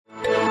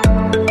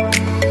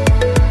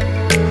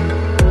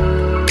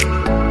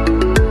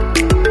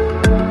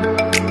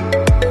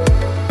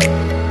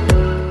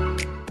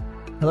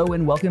Hello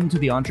and welcome to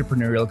the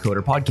Entrepreneurial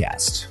Coder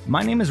Podcast.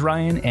 My name is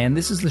Ryan, and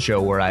this is the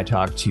show where I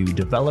talk to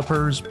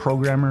developers,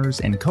 programmers,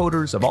 and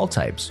coders of all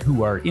types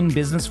who are in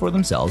business for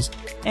themselves,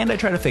 and I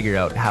try to figure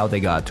out how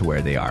they got to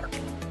where they are.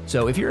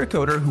 So if you're a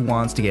coder who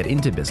wants to get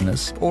into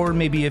business, or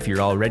maybe if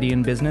you're already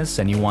in business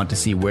and you want to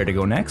see where to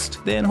go next,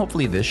 then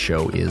hopefully this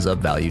show is of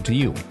value to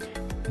you.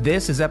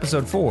 This is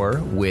episode 4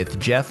 with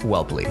Jeff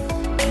Whelpley.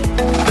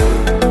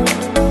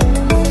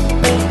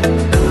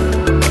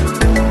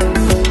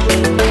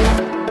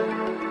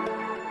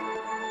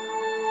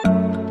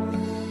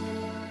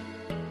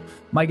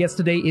 My guest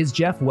today is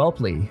Jeff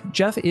Whelpley.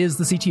 Jeff is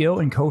the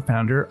CTO and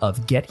co-founder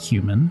of Get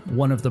Human,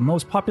 one of the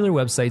most popular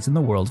websites in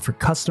the world for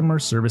customer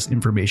service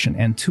information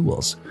and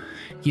tools.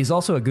 He is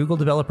also a Google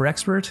developer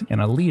expert and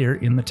a leader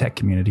in the tech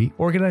community,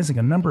 organizing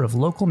a number of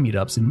local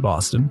meetups in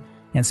Boston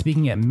and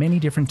speaking at many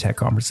different tech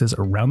conferences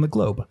around the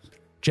globe.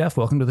 Jeff,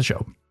 welcome to the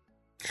show.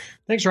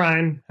 Thanks,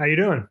 Ryan. How you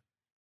doing?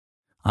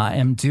 I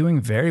am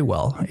doing very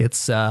well.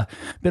 It's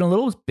been a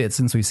little bit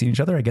since we've seen each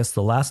other. I guess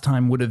the last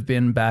time would have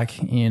been back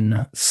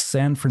in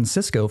San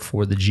Francisco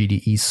for the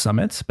GDE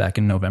Summit back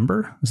in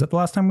November. Is that the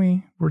last time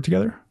we were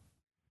together?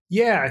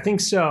 Yeah, I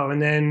think so.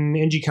 And then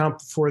NGConf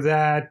before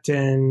that,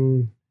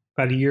 and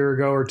about a year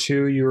ago or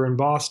two, you were in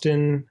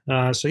Boston.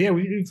 So yeah,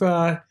 we've.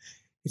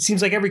 It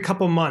seems like every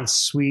couple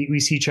months we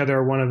see each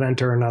other at one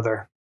event or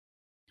another.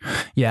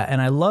 Yeah,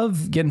 and I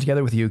love getting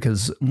together with you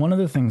because one of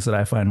the things that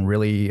I find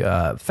really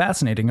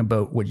fascinating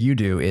about what you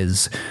do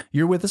is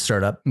you're with a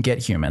startup, Get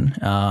Human,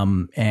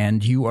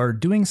 and you are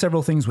doing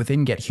several things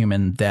within Get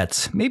Human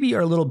that maybe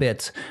are a little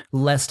bit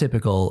less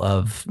typical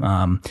of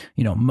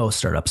most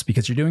startups,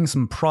 because you're doing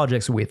some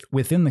projects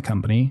within the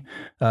company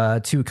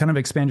to kind of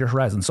expand your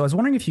horizon. So I was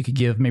wondering if you could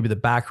give maybe the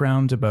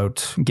background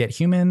about Get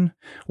Human,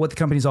 what the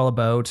company's all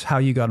about, how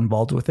you got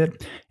involved with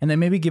it, and then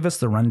maybe give us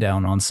the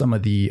rundown on some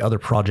of the other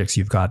projects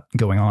you've got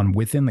going on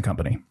within the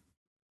company.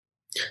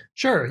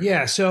 Sure.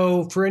 Yeah.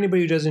 So for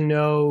anybody who doesn't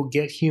know,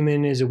 Get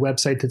Human is a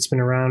website that's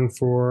been around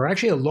for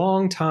actually a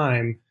long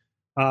time.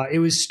 It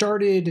was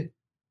started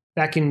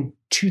back in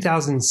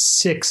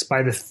 2006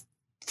 by the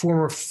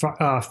former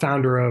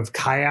founder of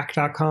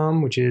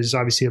kayak.com, which is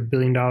obviously a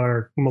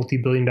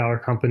multi-billion dollar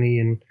company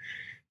and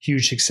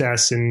huge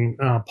success. And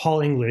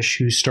Paul English,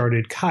 who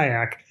started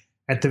Kayak,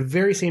 at the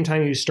very same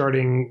time he was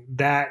starting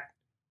that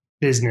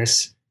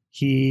business,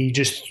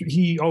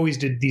 he always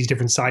did these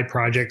different side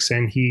projects,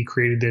 and he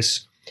created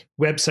this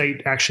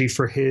website actually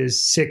for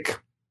his sick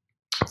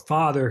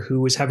father who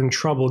was having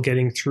trouble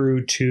getting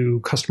through to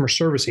customer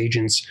service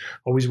agents,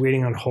 always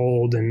waiting on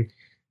hold and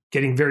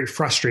getting very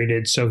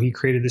frustrated. So he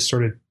created this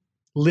sort of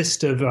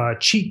list of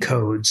cheat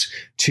codes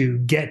to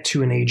get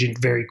to an agent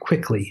very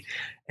quickly.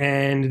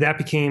 And that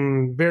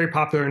became very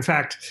popular. In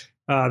fact,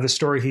 the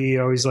story he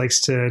always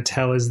likes to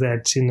tell is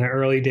that in the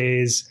early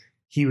days,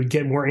 he would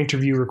get more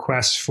interview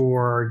requests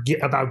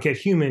about Get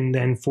Human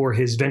than for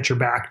his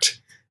venture-backed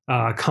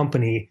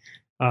company.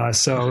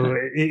 So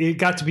it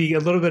got to be a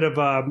little bit of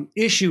an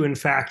issue, in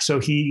fact. So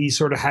he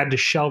sort of had to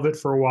shelve it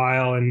for a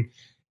while, and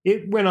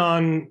it went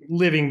on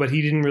living, but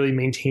he didn't really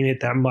maintain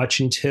it that much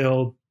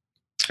until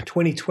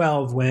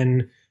 2012,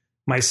 when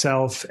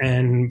myself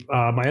and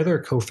my other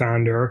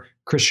co-founder,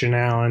 Christian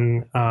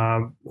Allen,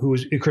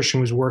 Christian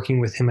was working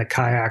with him at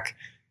Kayak,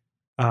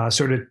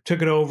 sort of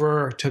took it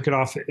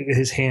off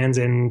his hands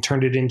and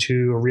turned it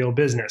into a real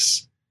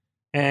business.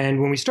 And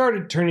when we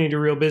started turning it into a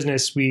real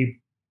business,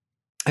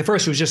 at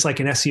first it was just like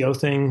an SEO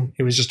thing.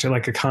 It was just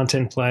like a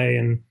content play,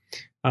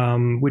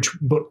 and which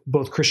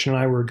both Christian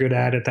and I were good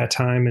at that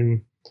time.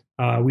 And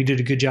we did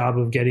a good job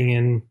of getting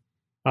in,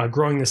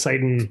 growing the site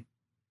and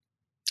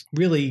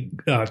really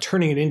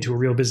turning it into a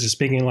real business,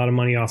 making a lot of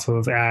money off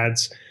of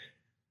ads.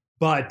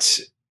 But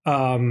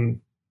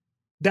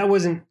that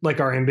wasn't like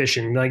our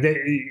ambition. Like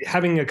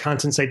having a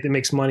content site that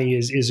makes money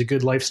is a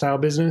good lifestyle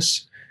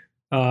business,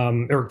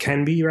 or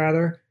can be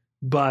rather,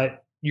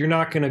 but you're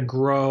not going to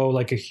grow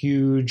like a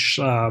huge,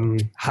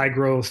 high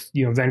growth,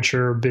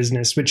 venture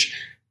business, which,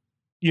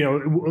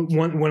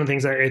 one of the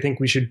things I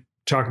think we should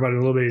talk about a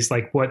little bit is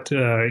like what,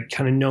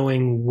 kind of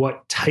knowing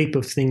what type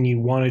of thing you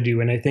want to do.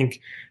 And I think,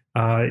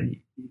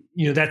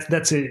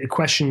 that's a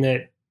question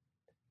that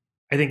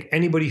I think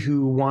anybody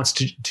who wants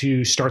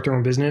to start their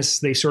own business,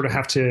 they sort of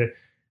have to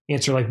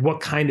answer, like,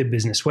 what kind of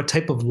business, what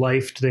type of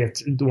life do they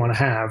want to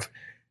have?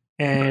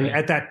 And right.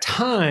 At that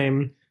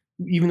time,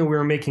 even though we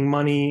were making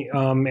money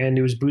and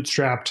it was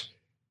bootstrapped,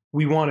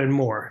 we wanted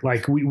more.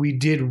 Like we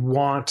did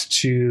want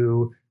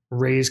to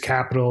raise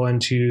capital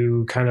and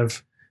to kind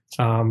of,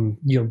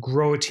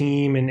 grow a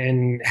team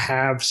and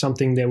have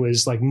something that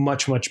was like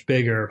much, much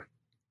bigger.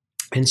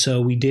 And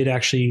so we did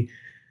actually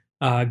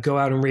go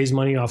out and raise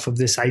money off of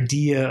this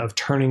idea of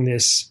turning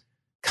this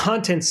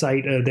content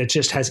site that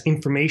just has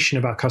information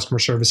about customer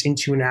service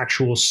into an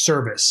actual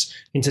service,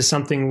 into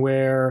something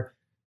where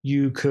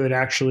you could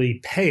actually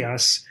pay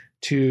us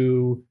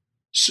to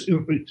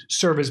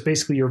serve as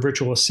basically your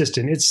virtual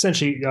assistant. It's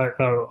essentially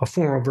a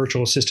form of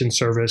virtual assistant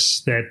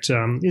service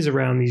that is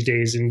around these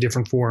days in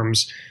different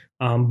forms,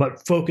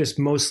 but focused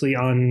mostly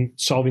on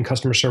solving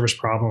customer service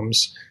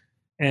problems.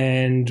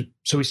 And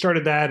so we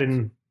started that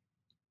and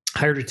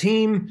hired a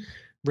team,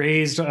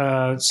 raised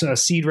a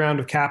seed round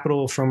of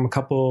capital from a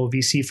couple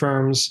VC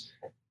firms.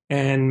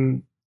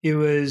 And it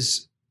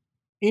was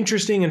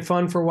interesting and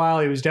fun for a while.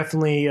 It was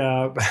definitely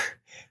a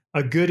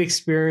good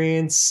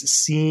experience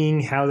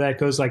seeing how that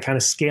goes, like kind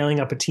of scaling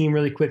up a team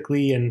really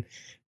quickly and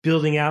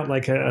building out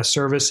like a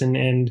service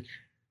and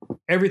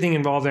everything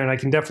involved there. And I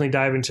can definitely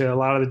dive into a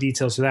lot of the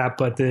details of that.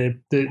 But the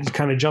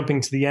kind of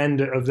jumping to the end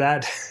of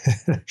that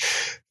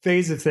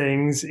phase of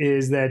things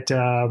is that,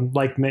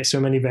 like so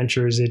many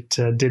ventures, it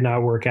did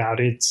not work out.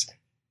 It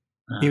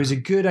was a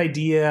good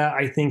idea,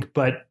 I think,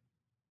 but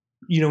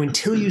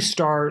until you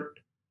start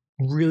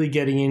really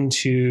getting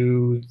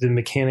into the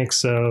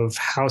mechanics of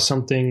how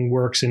something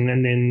works and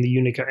then the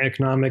unit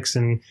economics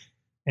and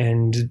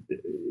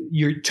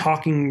you're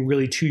talking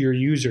really to your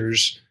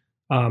users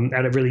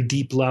at a really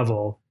deep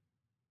level,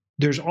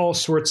 there's all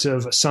sorts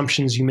of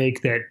assumptions you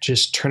make that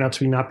just turn out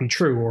to not be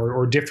true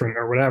or different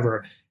or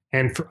whatever.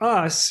 And for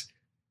us,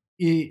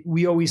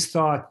 we always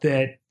thought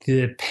that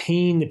the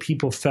pain that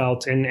people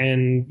felt,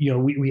 and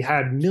we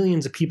had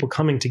millions of people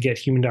coming to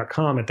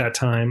gethuman.com at that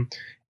time.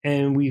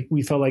 And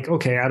we felt like,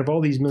 okay, out of all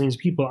these millions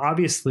of people,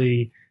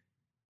 obviously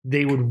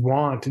they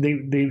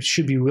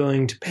should be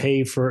willing to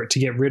pay to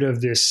get rid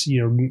of this,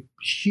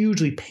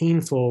 hugely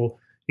painful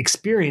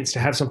experience to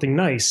have something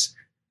nice.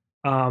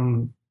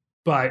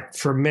 But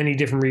for many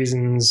different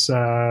reasons,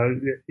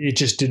 it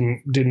just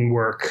didn't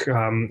work.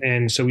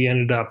 And so we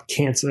ended up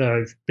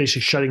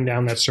basically shutting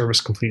down that service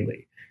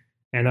completely.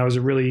 And that was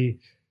a really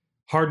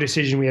hard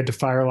decision. We had to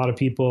fire a lot of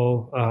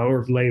people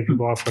or lay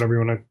people off, whatever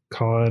you want to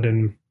call it,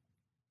 and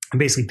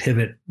basically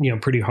pivot,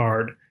 pretty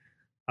hard.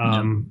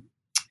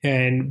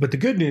 But the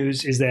good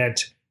news is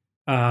that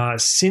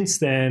since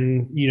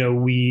then,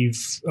 we've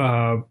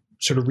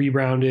sort of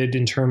rebounded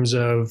in terms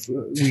of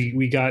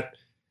we got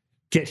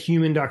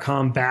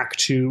gethuman.com back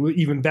to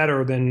even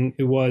better than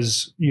it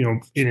was,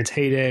 in its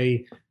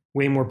heyday,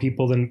 way more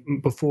people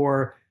than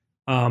before.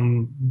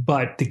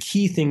 But the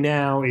key thing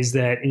now is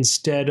that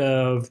instead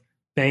of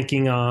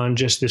banking on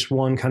just this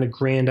one kind of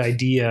grand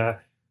idea,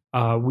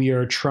 we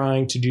are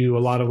trying to do a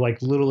lot of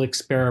like little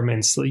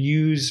experiments,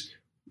 use,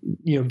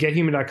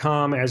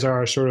 gethuman.com as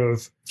our sort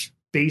of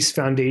base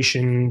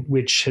foundation,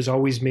 which has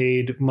always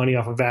made money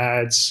off of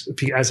ads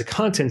as a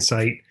content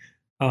site.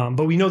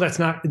 But we know that's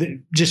not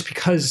just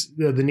because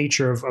the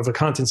nature of a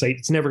content site,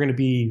 it's never going to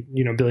be,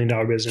 $1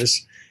 billion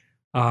business.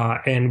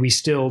 And we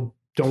still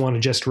don't want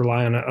to just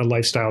rely on a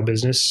lifestyle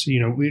business.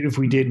 If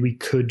we did, we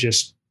could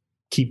just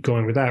keep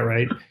going with that.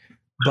 Right.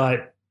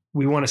 But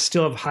we want to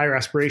still have higher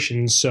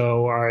aspirations.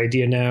 So our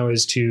idea now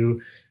is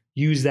to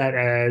use that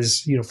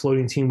as,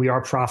 floating team. We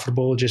are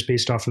profitable just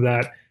based off of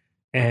that,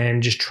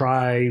 and just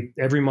try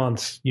every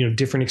month,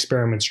 different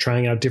experiments,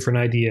 trying out different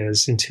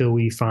ideas until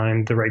we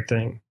find the right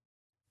thing.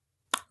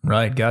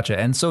 Right. Gotcha.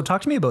 And so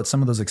talk to me about some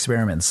of those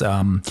experiments.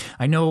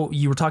 I know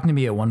you were talking to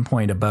me at one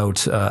point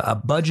about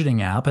a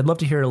budgeting app. I'd love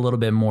to hear a little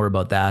bit more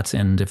about that.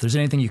 And if there's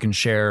anything you can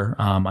share,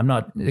 I'm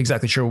not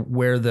exactly sure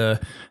where the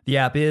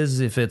app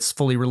is, if it's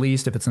fully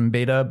released, if it's in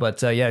beta, but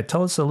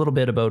tell us a little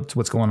bit about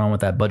what's going on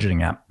with that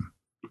budgeting app.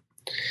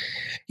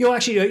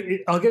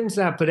 Actually, I'll get into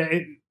that, but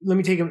let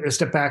me take a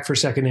step back for a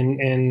second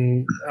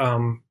and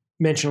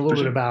mention a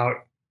little bit about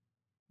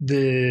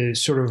the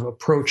sort of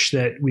approach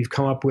that we've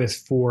come up with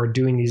for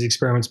doing these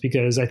experiments,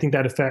 because I think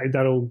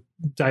that'll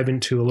dive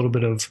into a little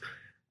bit of,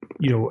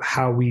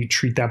 how we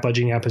treat that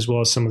budgeting app as well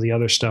as some of the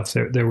other stuff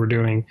that we're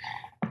doing.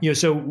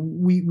 So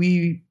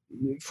we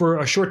for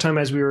a short time,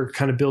 as we were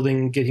kind of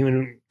building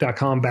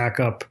gethuman.com back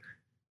up,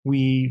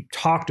 we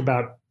talked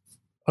about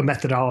a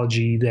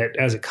methodology that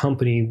as a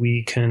company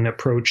we can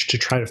approach to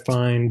try to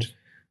find,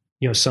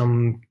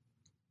 some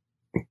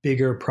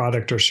bigger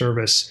product or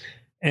service.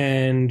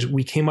 And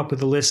we came up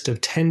with a list of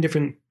 10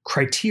 different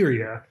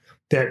criteria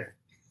that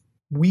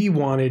we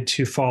wanted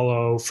to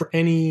follow for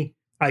any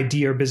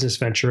idea or business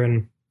venture.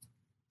 And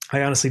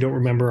I honestly don't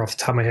remember off the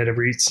top of my head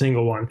every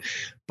single one,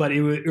 but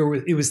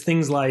it was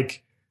things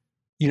like,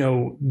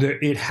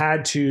 it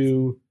had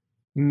to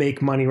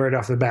make money right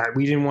off the bat.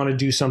 We didn't want to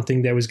do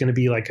something that was going to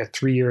be like a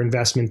 3-year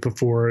investment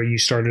before you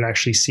started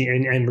actually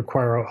seeing and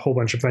require a whole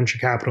bunch of venture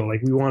capital.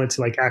 Like we wanted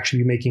to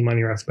actually be making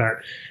money right off the bat.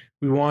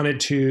 We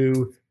wanted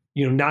to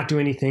not do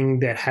anything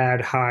that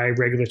had high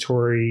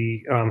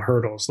regulatory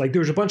hurdles. Like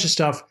there was a bunch of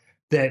stuff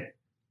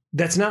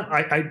that's not,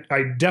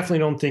 I definitely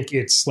don't think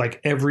it's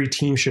like every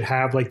team should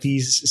have like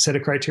these set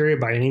of criteria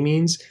by any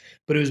means,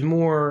 but it was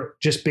more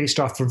just based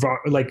off of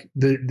like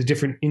the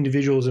different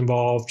individuals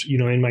involved,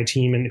 in my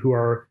team and who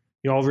are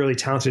all really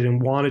talented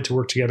and wanted to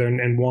work together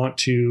and want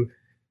to,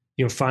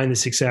 find the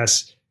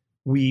success.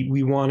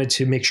 We wanted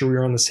to make sure we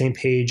were on the same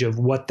page of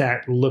what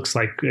that looks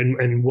like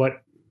and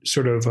what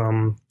sort of,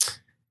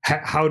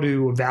 how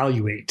to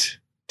evaluate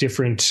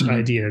different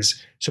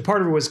ideas. So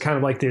part of it was kind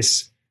of like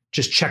this,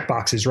 just check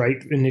boxes, right?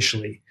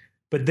 Initially.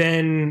 But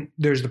then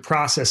there's the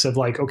process of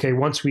like, okay,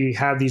 once we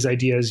have these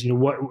ideas,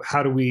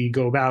 how do we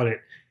go about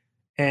it?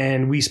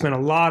 And we spent a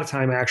lot of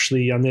time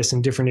actually on this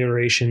in different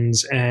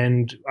iterations.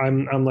 And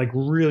I'm like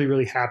really,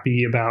 really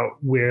happy about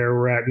where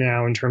we're at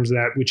now in terms of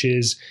that, which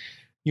is,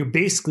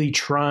 basically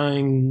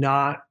trying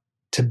not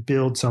to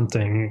build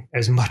something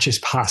as much as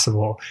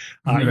possible.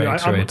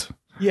 Right.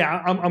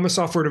 I'm a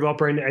software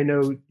developer, and I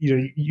know,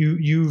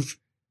 you've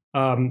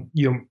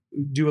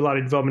do a lot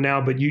of development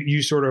now, but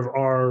you sort of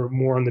are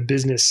more on the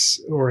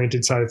business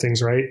oriented side of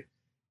things, right?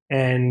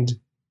 And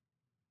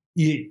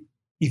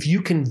if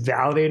you can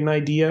validate an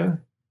idea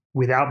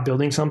without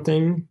building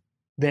something,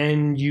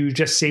 then you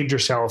just saved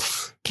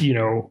yourself,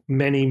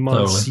 many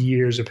months,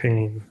 years of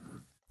pain.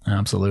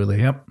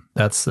 Absolutely. Yep.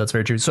 That's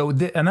very true. So,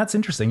 and that's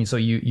interesting. So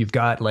you've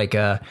got like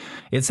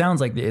it sounds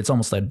like it's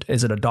almost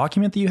is it a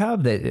document that you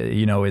have that,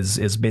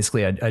 is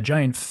basically a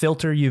giant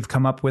filter you've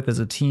come up with as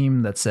a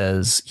team that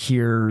says,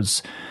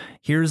 here's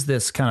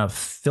this kind of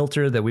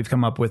filter that we've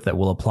come up with that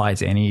will apply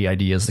to any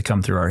ideas that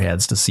come through our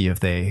heads to see if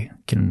they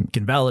can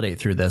validate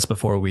through this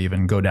before we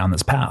even go down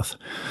this path.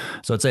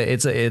 So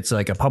it's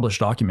like a published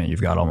document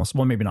you've got almost,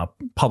 well, maybe not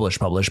published,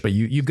 but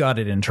you've got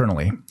it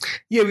internally.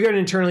 Yeah, we got it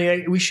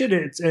internally. We should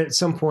at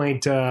some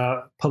point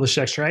publish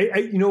extra.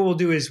 What we'll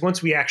do is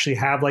once we actually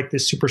have like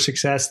this super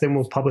success, then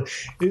we'll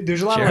publish.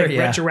 There's a lot of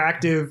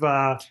retroactive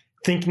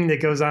thinking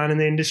that goes on in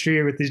the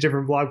industry with these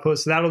different blog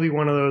posts. So that'll be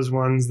one of those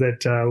ones that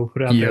we'll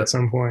put out there at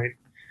some point.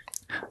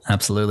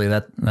 Absolutely.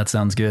 That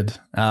sounds good.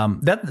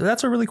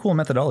 That's a really cool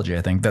methodology.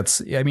 I think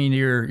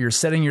you're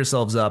setting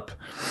yourselves up.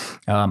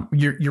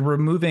 You're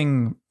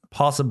removing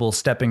possible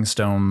stepping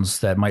stones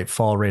that might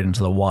fall right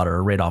into the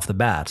water right off the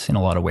bat in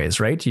a lot of ways,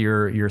 right?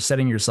 You're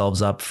setting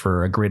yourselves up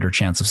for a greater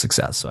chance of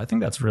success. So I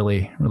think that's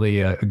really,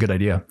 really a good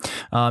idea.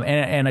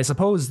 And I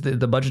suppose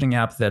the budgeting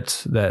app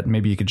that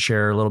maybe you could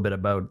share a little bit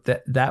about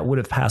that would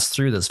have passed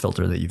through this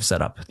filter that you've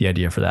set up, the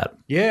idea for that.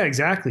 Yeah,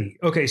 exactly.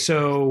 Okay.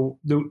 So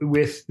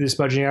with this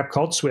budgeting app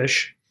called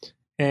Swish,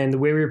 and the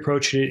way we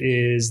approached it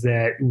is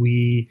that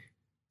we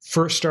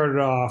first started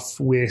off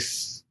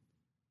with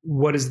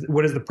what is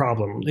the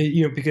problem?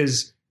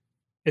 Because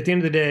at the end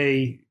of the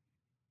day,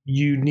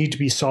 you need to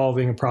be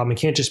solving a problem. It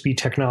can't just be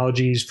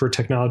technologies for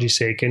technology's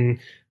sake. And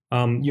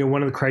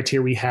one of the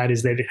criteria we had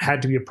is that it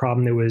had to be a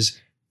problem that was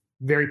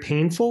very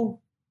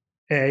painful.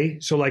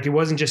 So like it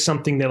wasn't just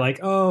something that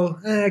like,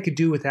 I could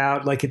do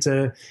without, like it's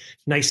a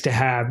nice to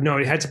have. No,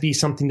 it had to be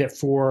something that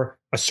for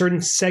a certain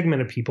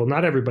segment of people,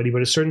 not everybody,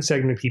 but a certain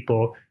segment of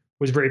people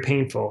was very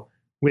painful.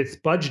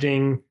 With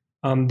budgeting,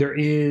 there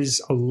is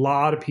a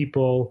lot of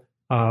people,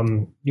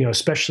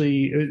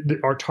 especially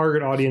our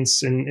target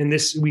audience, and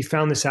this, we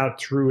found this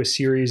out through a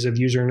series of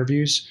user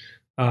interviews.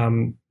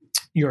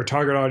 Our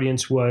target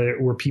audience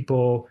were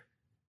people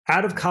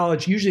out of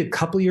college, usually a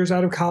couple of years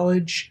out of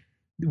college,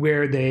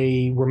 where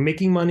they were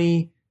making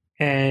money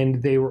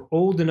and they were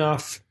old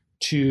enough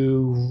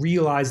to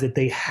realize that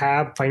they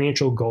have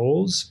financial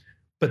goals,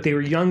 but they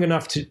were young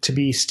enough to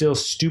be still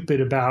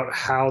stupid about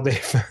how they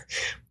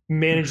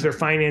manage their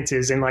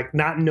finances and like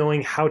not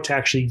knowing how to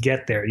actually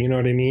get there. You know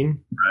what I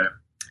mean? Right.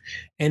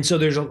 And so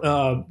there's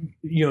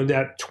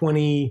that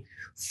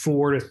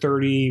 24 to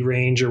 30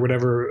 range or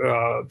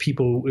whatever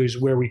people is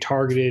where we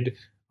targeted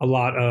a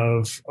lot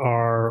of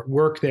our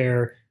work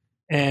there.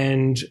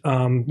 And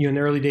in the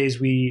early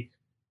days, we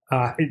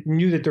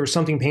knew that there was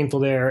something painful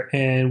there,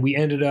 and we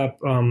ended up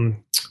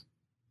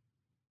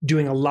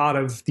doing a lot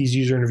of these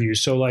user interviews.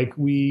 So like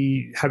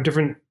we have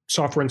different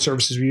software and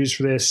services we use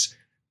for this.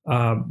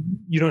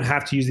 You don't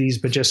have to use these,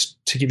 but just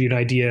to give you an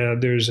idea,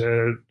 there's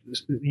a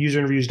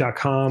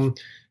userinterviews.com,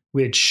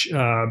 which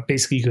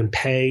basically you can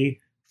pay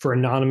for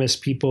anonymous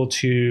people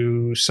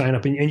to sign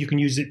up, and you can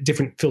use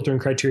different filtering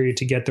criteria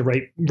to get the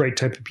right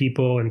type of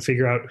people and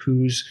figure out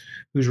who's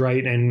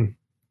right. And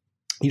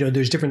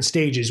there's different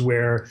stages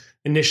where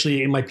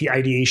initially it might be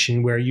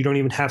ideation, where you don't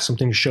even have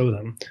something to show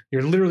them.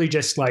 You're literally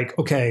just like,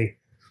 okay,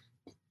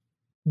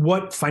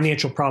 what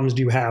financial problems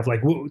do you have?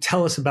 Like,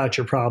 tell us about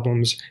your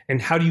problems and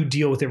how do you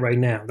deal with it right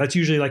now? That's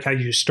usually like how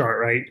you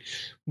start, right?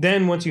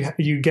 Then once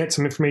you get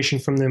some information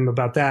from them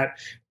about that,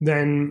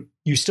 then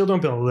you still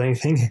don't build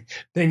anything.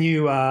 Then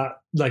you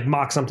like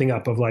mock something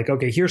up of like,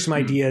 okay, here's some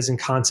ideas and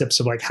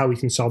concepts of like how we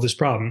can solve this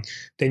problem.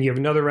 Then you have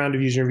another round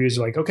of user interviews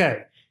like,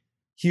 okay,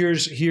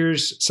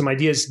 here's some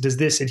ideas. Does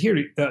this adhere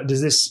to,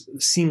 does this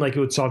seem like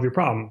it would solve your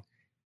problem?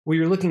 What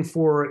you're looking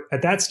for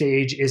at that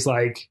stage is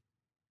like,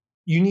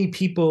 you need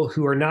people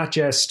who are not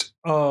just,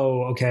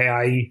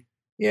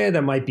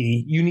 that might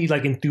be. You need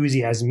like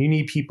enthusiasm. You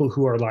need people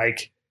who are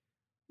like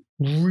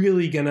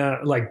really gonna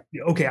like,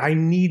 okay, I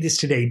need this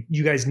today.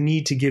 You guys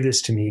need to give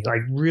this to me. Like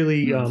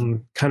really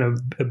kind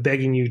of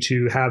begging you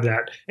to have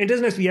that. And it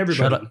doesn't have to be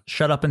everybody.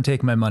 Shut up and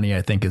take my money,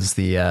 I think is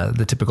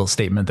the typical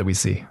statement that we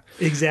see.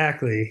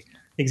 Exactly.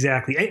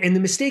 And the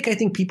mistake I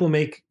think people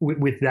make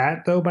with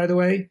that, though, by the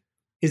way,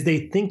 is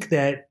they think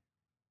that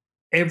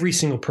every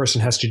single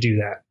person has to do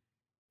that.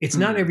 It's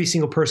not every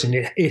single person.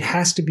 It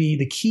has to be,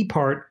 the key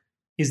part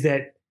is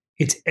that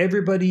it's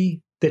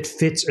everybody that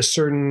fits a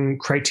certain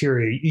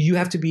criteria. You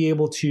have to be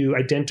able to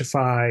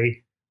identify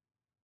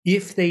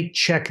if they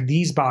check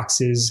these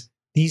boxes,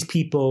 these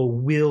people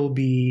will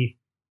be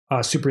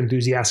super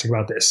enthusiastic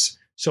about this.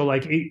 So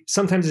like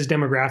sometimes it's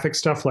demographic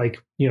stuff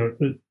like,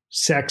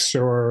 sex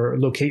or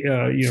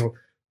location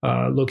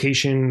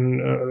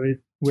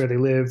where they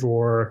live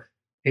or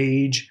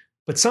age.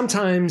 But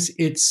sometimes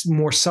it's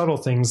more subtle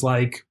things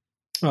like,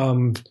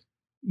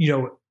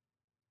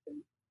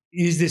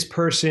 is this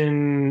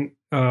person,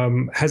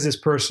 has this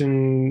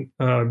person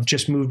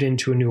just moved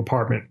into a new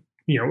apartment?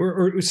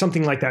 Or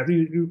something like that,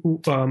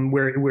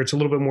 where it's a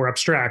little bit more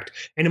abstract.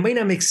 And it might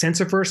not make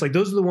sense at first. Like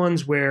those are the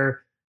ones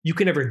where you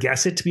can never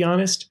guess it, to be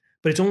honest.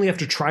 But it's only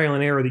after trial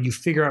and error that you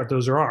figure out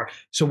those are.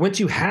 So once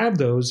you have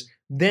those,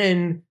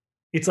 then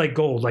it's like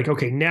gold. Like,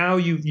 okay, now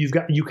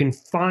you can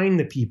find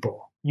the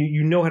people.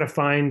 You know how to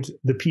find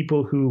the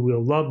people who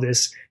will love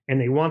this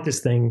and they want this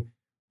thing.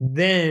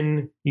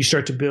 Then you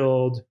start to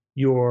build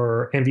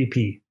your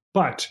MVP.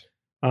 But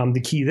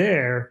the key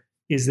there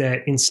is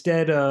that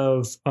instead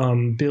of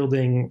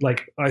building,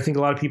 like, I think a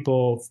lot of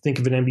people think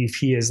of an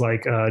MVP as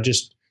like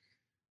just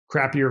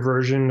crappier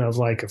version of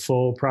like a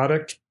full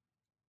product.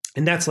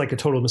 And that's like a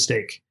total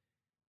mistake.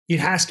 It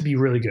has to be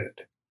really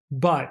good,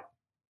 but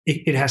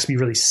it has to be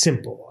really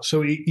simple.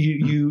 So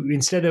you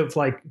instead of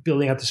like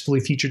building out this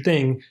fully featured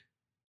thing,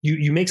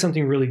 you make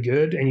something really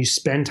good and you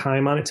spend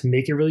time on it to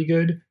make it really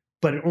good,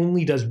 but it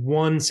only does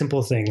one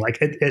simple thing,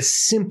 like as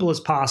simple as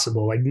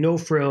possible, like no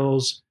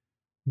frills,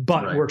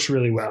 but works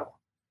really well,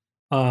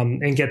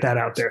 and get that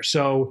out there.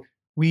 So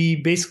we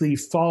basically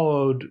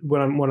followed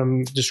what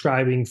I'm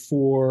describing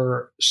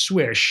for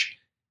Swish,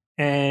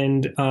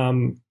 and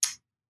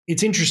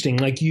it's interesting.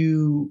 Like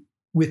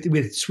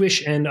with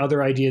Swish and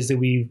other ideas that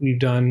we've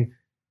done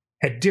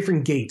at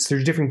different gates.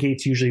 There's different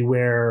gates usually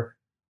where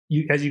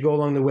as you go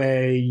along the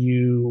way,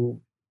 you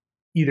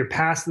either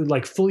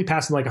fully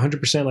pass them like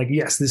 100%, like,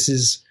 yes, this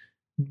is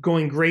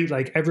going great.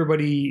 Like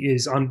everybody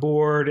is on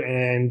board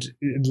and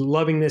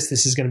loving this.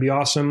 This is going to be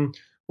awesome.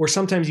 Or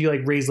sometimes you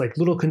like raise like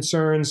little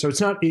concerns. So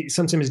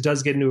sometimes it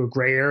does get into a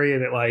gray area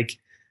that like,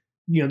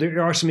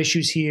 there are some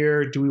issues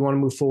here. Do we want to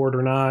move forward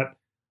or not?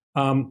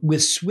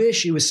 With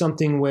Swish, it was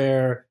something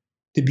where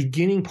the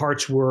beginning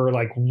parts were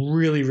like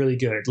really, really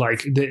good.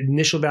 Like the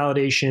initial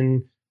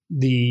validation,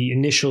 the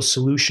initial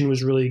solution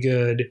was really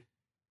good.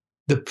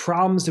 The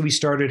problems that we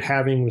started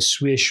having with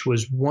Swish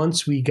was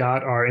once we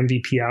got our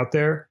MVP out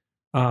there,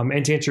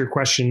 and to answer your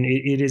question,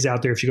 it is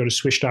out there if you go to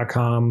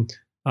swish.com.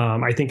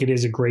 I think it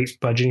is a great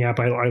budgeting app.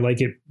 I like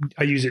it.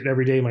 I use it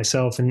every day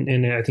myself, and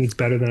I think it's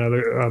better than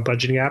other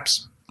budgeting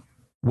apps.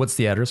 What's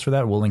the address for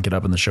that? We'll link it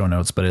up in the show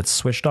notes, but it's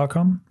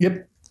swish.com?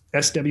 Yep.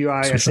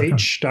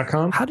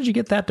 swish.com. How did you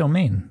get that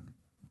domain?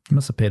 You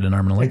must have paid an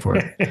arm and a leg for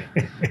it.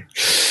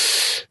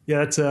 Yeah,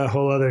 that's a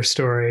whole other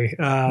story.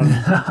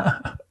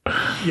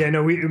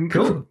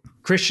 Cool.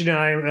 Christian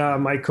and I,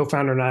 my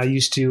co-founder and I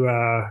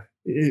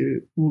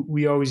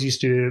we always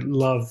used to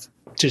love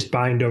just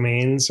buying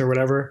domains or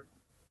whatever.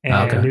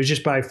 And it was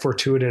just by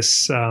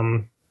fortuitous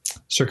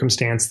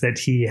circumstance that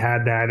he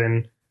had that.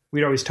 And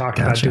we'd always talked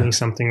about doing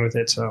something with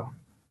it. So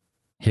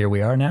here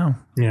we are now.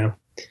 Yeah.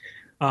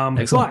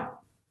 But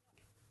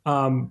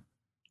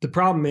the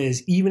problem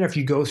is, even if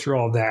you go through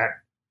all that,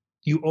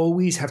 you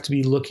always have to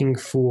be looking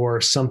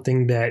for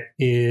something that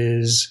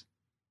is,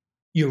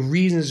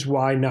 reasons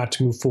why not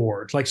to move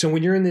forward. Like, so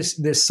when you're in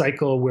this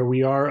cycle where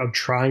we are of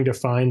trying to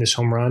find this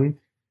home run,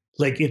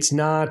 like it's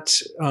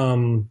not,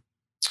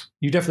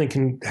 you definitely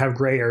can have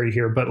gray area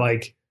here, but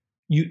like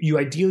you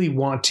ideally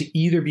want to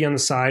either be on the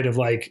side of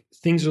like,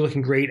 things are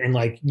looking great and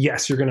like,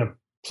 yes, you're going to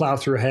plow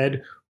through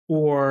ahead,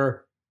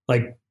 or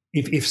like,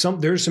 if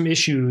there's some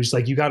issues,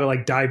 like you got to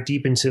like dive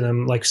deep into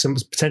them, like some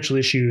potential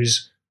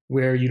issues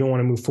where you don't want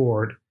to move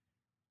forward.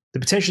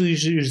 The potential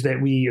issues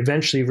that we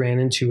eventually ran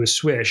into with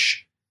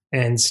Swish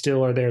and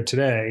still are there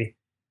today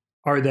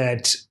are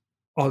that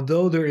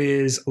although there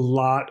is a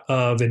lot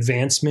of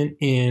advancement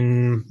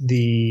in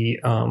the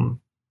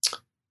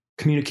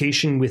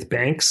communication with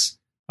banks,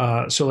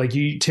 so like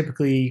you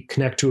typically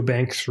connect to a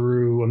bank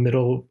through a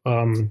middle,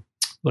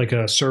 like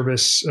a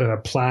service,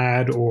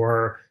 Plaid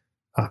or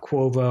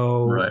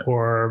Quovo,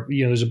 or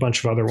there's a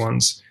bunch of other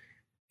ones,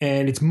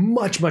 and it's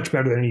much, much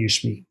better than it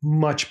used to be.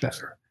 Much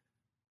better,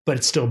 but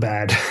it's still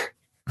bad.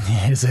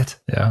 Is it?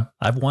 Yeah,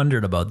 I've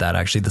wondered about that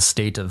actually. The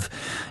state of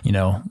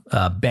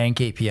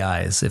bank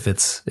APIs, if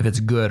it's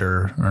good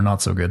or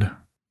not so good.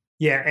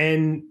 Yeah,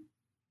 and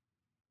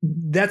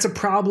that's a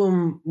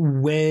problem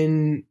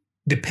when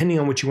depending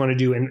on what you want to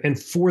do,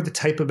 and for the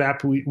type of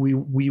app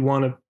we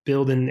want to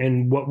build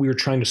and what we were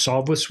trying to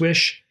solve with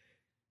Swish,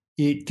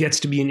 it gets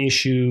to be an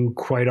issue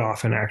quite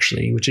often,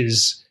 actually, which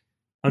is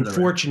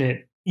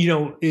unfortunate.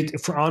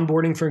 For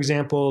onboarding, for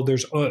example,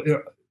 there's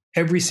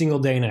every single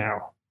day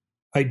now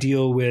I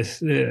deal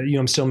with,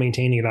 I'm still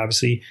maintaining it,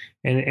 obviously.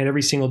 And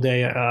every single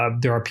day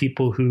there are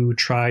people who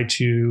try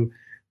to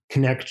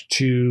connect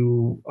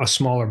to a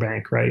smaller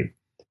bank, right?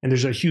 And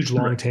there's a huge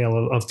long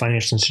tail of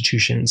financial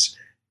institutions.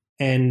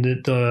 And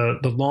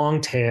the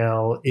long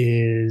tail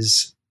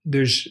is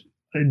there's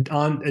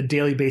on a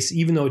daily basis,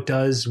 even though it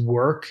does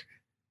work,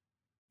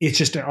 it's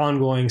just an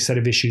ongoing set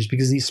of issues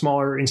because these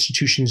smaller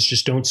institutions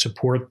just don't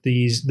support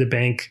the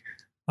bank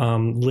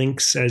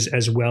links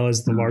as well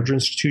as the larger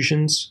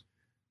institutions.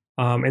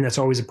 And that's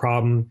always a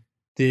problem.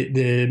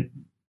 The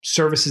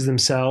services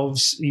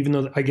themselves, even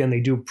though, again, they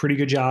do a pretty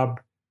good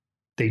job,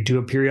 they do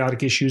have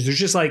periodic issues. There's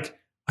just like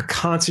a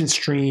constant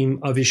stream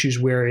of issues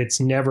where it's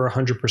never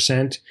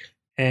 100%.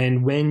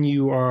 And when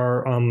you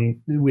are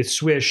with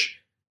Swish,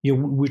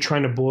 we're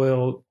trying to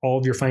boil all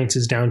of your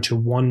finances down to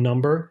one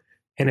number.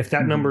 And if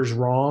that number is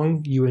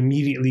wrong, you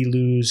immediately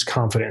lose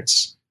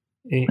confidence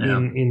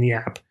in the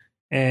app.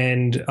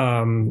 And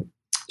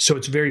so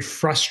it's very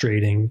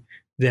frustrating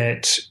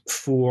that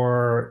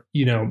for,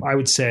 I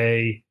would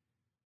say,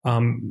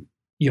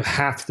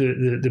 half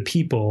the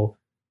people,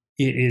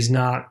 it is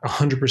not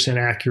 100%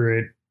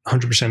 accurate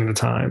 100% of the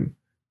time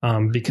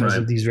because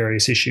of these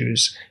various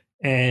issues.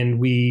 And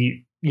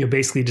we,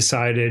 basically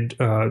decided,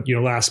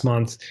 last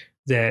month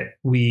that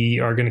we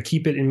are going to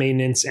keep it in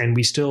maintenance, and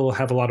we still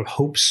have a lot of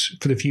hopes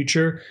for the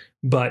future.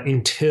 But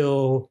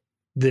until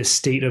the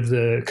state of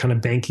the kind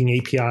of banking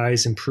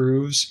APIs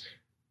improves,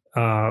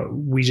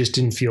 we just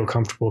didn't feel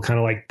comfortable kind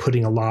of like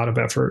putting a lot of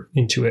effort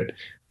into it.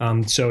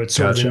 So it's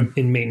sort of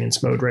in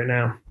maintenance mode right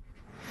now.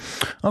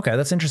 Okay,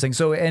 that's interesting.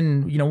 So,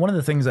 and one of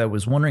the things I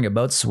was wondering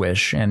about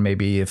Swish, and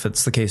maybe if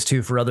it's the case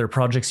too for other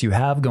projects you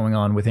have going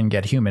on within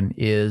Get Human,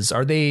 is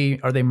are they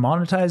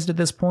monetized at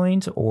this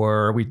point,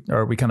 or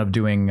are we kind of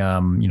doing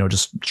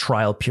just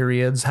trial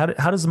periods? How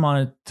does the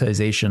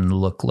monetization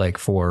look like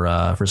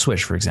for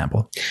Swish, for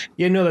example?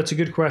 Yeah, no, that's a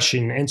good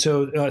question. And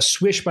so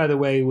Swish, by the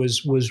way,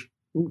 was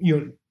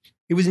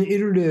it was an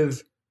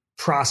iterative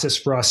process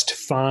for us to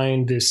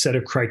find this set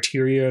of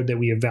criteria that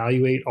we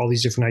evaluate all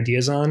these different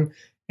ideas on.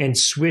 And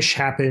Swish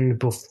happened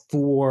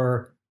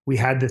before we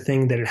had the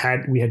thing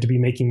that we had to be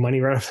making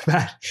money right off the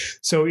bat.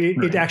 So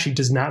it actually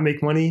does not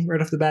make money right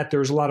off the bat. There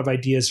was a lot of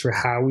ideas for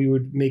how we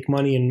would make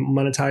money and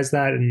monetize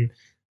that. And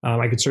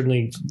I could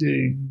certainly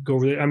go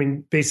over it. I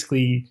mean,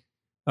 basically,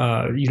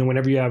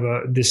 whenever you have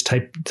this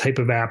type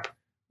of app,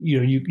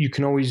 you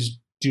can always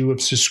do a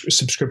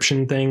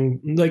subscription thing.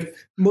 Like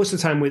most of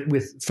the time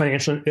with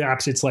financial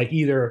apps, it's like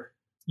you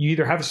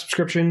either have a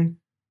subscription,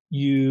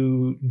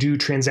 you do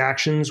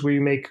transactions where you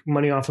make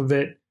money off of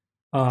it.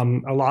 A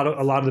lot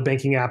of the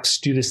banking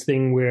apps do this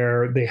thing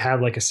where they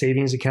have like a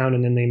savings account,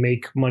 and then they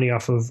make money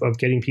off of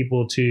getting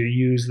people to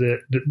use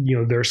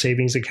their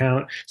savings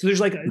account. So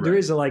there's there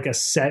is a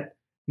set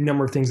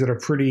number of things that are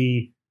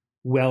pretty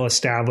well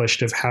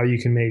established of how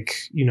you can make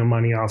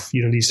money off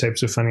these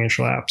types of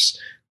financial apps.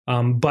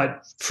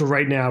 But for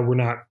right now, we're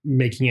not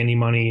making any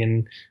money.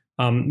 And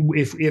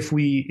if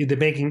the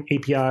banking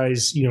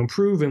APIs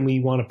improve and we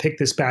want to pick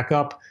this back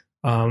up,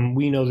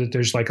 we know that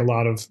there's a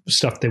lot of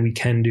stuff that we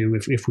can do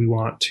if we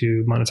want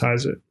to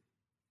monetize it.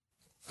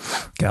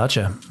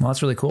 Gotcha. Well,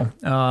 that's really cool.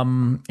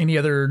 Any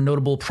other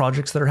notable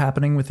projects that are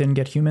happening within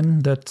Get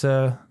Human that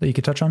you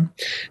could touch on?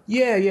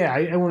 Yeah.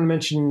 I want to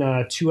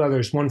mention two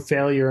others, one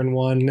failure and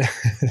one.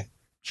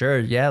 Sure.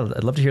 Yeah.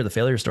 I'd love to hear the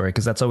failure story,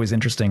 because that's always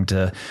interesting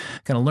to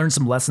kind of learn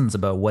some lessons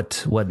about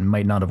what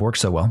might not have worked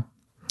so well.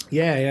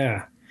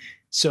 Yeah.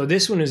 So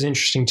this one is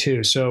interesting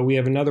too. So we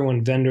have another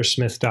one,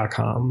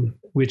 vendorsmith.com,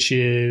 which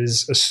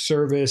is a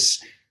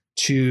service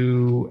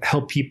to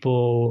help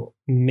people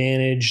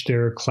manage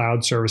their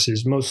cloud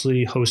services,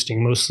 mostly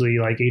hosting, mostly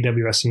like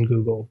AWS and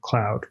Google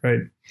Cloud,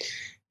 right?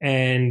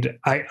 And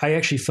I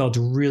actually felt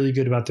really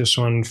good about this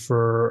one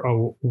for a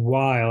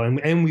while.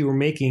 And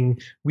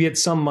we had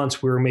some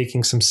months we were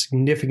making some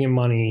significant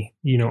money,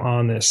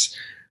 on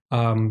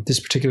this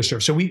particular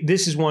service. So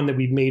this is one that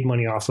we've made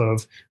money off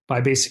of by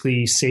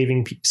basically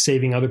saving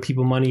other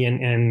people money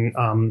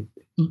and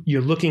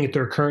you're looking at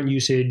their current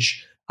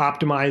usage,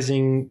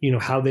 optimizing,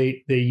 how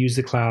they use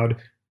the cloud.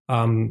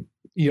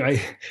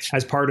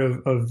 As part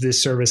of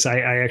this service, I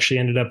actually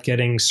ended up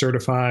getting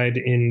certified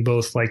in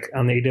both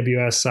on the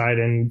AWS side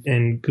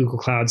and Google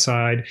Cloud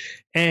side.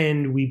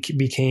 And we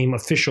became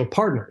official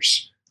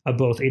partners of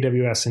both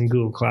AWS and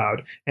Google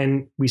Cloud.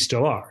 And we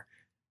still are.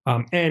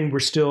 And we're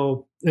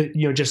still,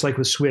 just like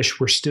with Swish,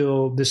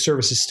 this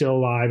service is still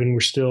alive, and we're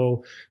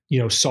still,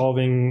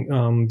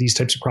 solving these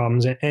types of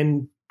problems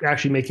and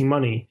actually making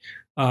money.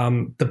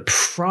 The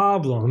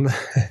problem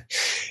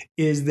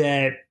is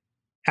that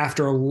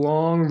after a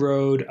long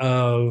road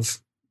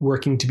of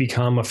working to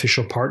become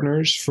official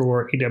partners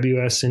for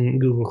AWS and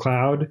Google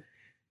Cloud,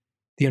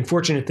 the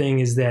unfortunate thing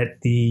is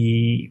that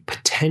the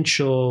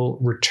potential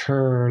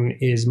return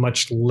is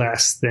much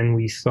less than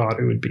we thought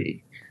it would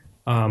be.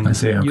 I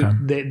see.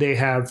 Okay. They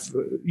have,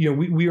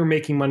 we were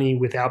making money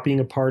without being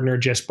a partner,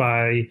 just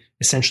by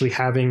essentially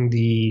having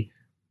the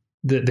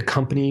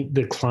company,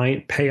 the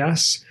client, pay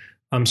us.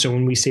 So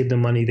when we saved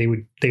them money, they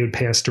would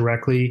pay us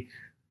directly.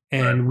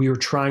 And we were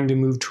trying to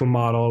move to a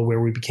model where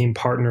we became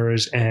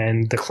partners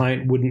and the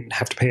client wouldn't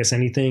have to pay us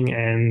anything,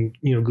 and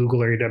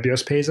Google or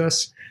AWS pays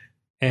us.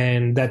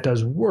 And that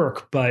does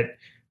work, but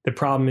the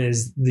problem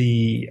is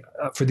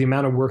for the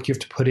amount of work you have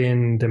to put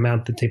in, the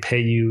amount that they pay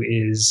you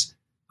is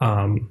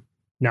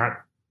not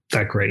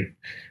that great.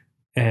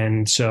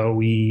 And so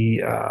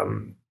we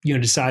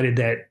decided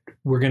that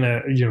we're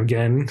gonna,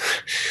 again,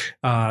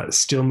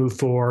 still move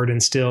forward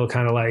and still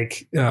kind of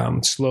like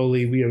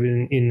slowly we have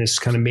in this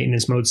kind of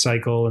maintenance mode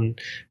cycle,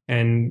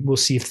 and we'll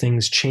see if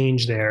things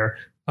change there.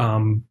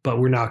 But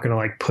we're not gonna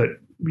like put,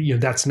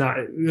 that's not,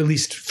 at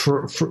least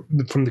from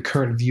the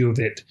current view of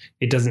it,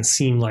 it doesn't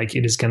seem like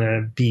it is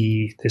gonna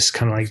be this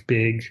kind of like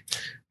big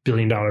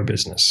billion-dollar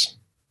business.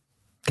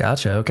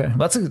 Gotcha. Okay.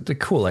 Well, that's a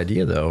cool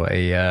idea, though.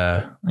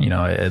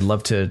 I'd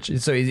love to.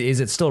 So, is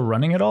it still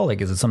running at all? Like,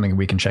 is it something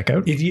we can check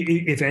out?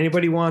 If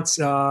anybody wants,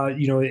 to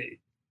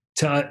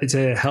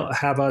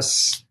have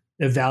us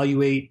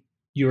evaluate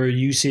your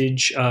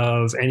usage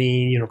of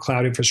any,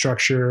 cloud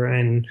infrastructure,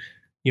 and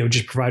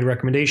just provide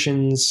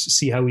recommendations,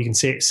 see how we can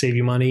save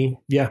you money.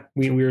 Yeah,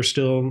 we are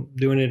still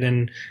doing it,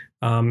 and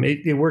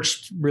it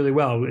works really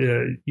well.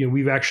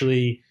 We've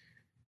actually,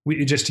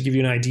 just to give you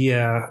an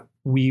idea,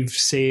 we've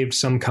saved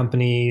some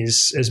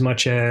companies as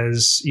much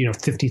as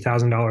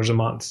 $50,000 a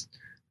month,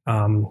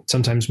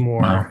 sometimes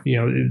more. Wow.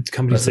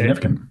 Companies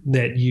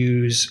that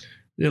use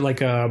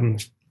like actually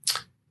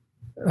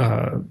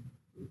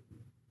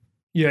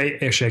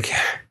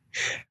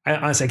I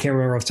honestly can't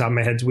remember off the top of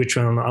my head which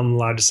one I'm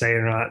allowed to say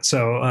or not.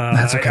 So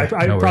that's okay.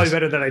 I'm probably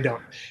better that I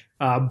don't.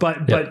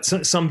 But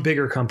some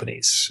bigger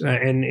companies,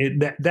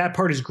 and that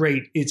part is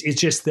great.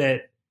 It's just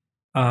that.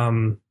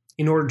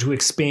 In order to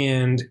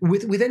expand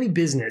with any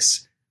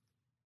business,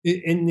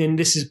 and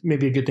this is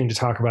maybe a good thing to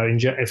talk about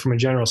from a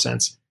general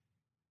sense,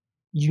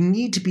 you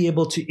need to be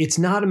able to, it's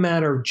not a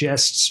matter of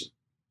just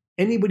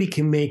anybody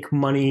can make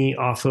money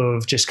off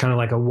of just kind of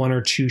like a one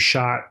or two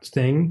shot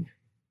thing.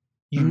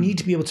 You need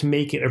to be able to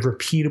make it a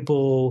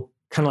repeatable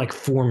kind of like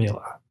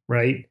formula,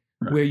 right?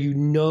 Where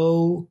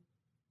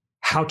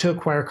how to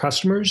acquire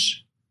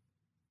customers,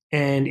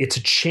 and it's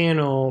a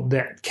channel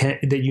that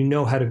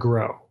how to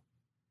grow.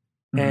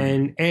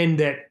 And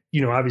that,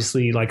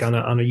 obviously like on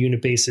a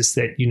unit basis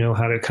that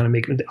how to kind of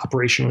make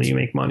operationally you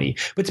make money.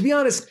 But to be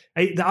honest,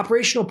 the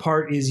operational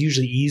part is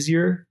usually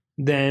easier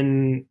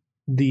than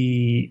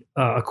the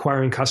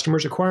acquiring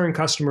customers. Acquiring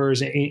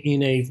customers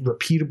in a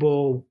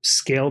repeatable,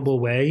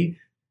 scalable way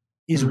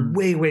is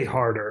way, way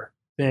harder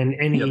than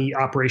any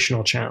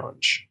operational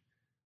challenge.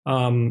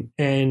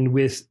 And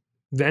with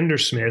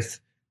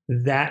VendorSmith,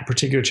 that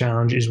particular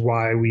challenge is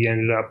why we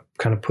ended up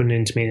kind of putting it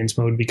into maintenance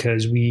mode,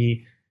 because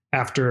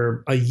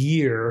after a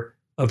year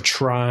of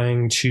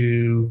trying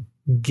to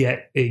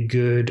get a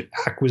good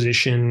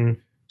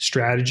acquisition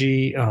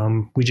strategy,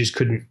 we just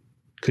couldn't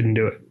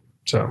do it.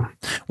 So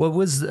what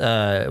was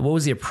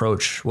the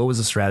approach? What was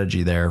the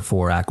strategy there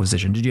for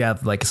acquisition? Did you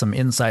have like some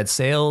inside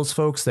sales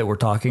folks that were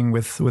talking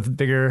with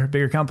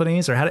bigger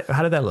companies, or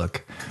how did that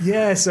look?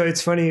 Yeah. So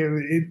it's funny.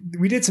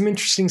 We did some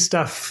interesting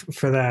stuff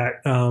for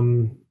that.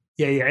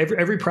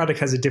 Every product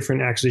has a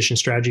different acquisition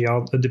strategy,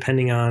 all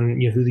depending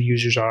on who the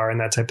users are and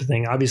that type of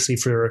thing. Obviously,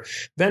 for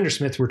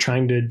VendorSmith, we're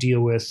trying to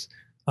deal with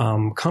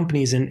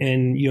companies, and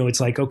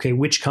it's like, okay,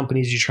 which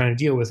companies are you trying to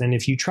deal with? And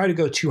if you try to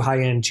go too high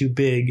end, too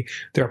big,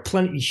 there are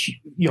plenty,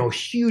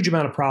 huge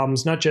amount of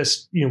problems. Not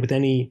just with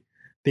any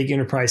big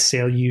enterprise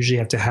sale, you usually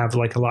have to have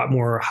like a lot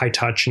more high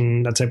touch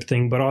and that type of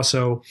thing. But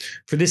also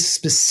for this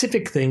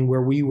specific thing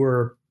where we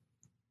were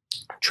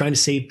trying to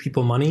save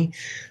people money,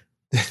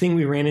 the thing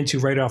we ran into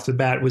right off the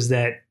bat was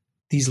that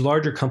these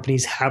larger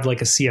companies have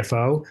like a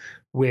CFO,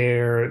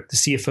 where the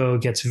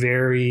CFO gets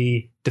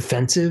very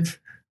defensive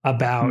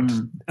about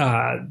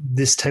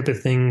this type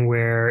of thing,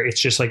 where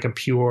it's just like a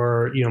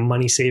pure,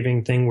 money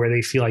saving thing, where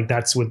they feel like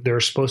that's what they're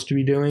supposed to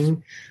be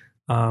doing.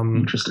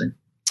 Interesting.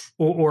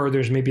 Or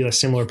there's maybe a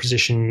similar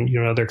position,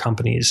 in other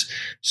companies.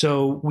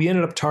 So we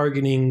ended up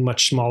targeting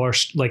much smaller,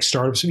 like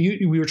startups.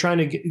 We were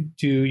trying to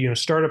do,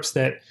 startups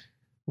that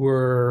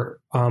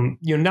were,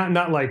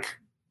 not like,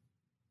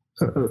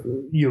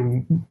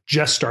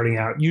 just starting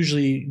out.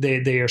 Usually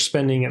they are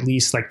spending at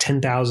least like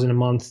 $10,000 a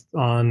month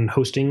on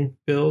hosting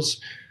bills,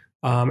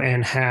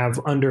 and have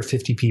under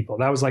 50 people.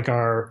 That was like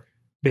our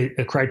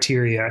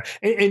criteria.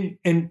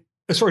 And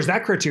as far as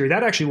that criteria,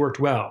 that actually worked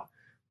well.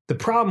 The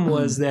problem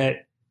was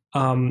that,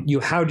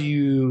 how do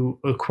you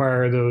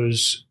acquire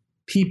those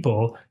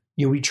people?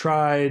 We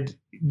tried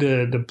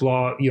the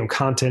blog,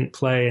 content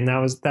play, and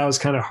that was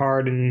kind of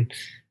hard, and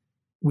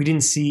we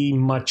didn't see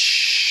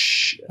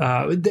much.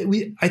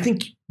 I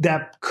think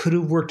that could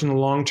have worked in the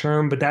long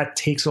term, but that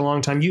takes a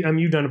long time.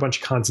 You've done a bunch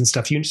of content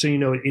stuff,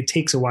 so it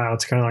takes a while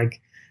to kind of like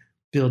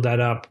build that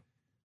up.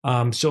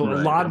 So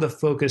a lot of the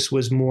focus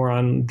was more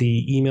on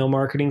the email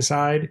marketing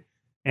side,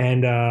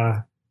 and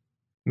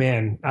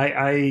man,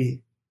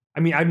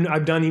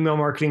 I've done email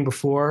marketing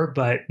before,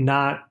 but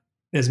not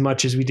as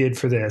much as we did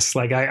for this.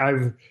 Like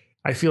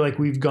I feel like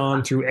we've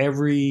gone through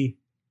every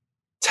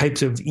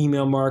types of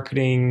email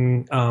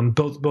marketing,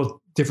 both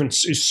different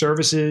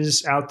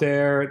services out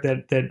there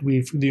that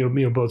we've,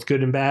 both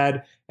good and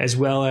bad, as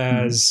well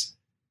as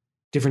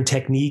different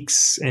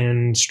techniques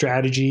and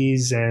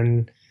strategies.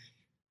 And,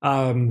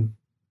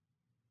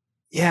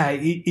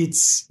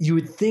 it's, you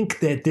would think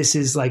that this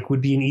is like,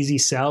 would be an easy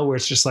sell, where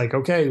it's just like,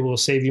 okay, we'll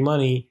save you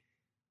money.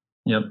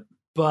 Yep.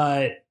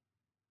 But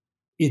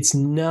it's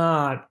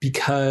not,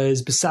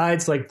 because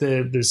besides like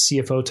the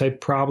CFO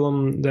type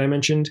problem that I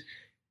mentioned,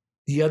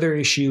 the other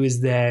issue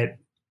is that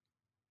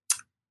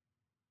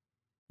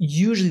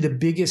usually the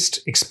biggest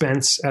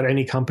expense at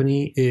any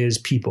company is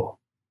people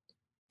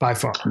by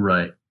far.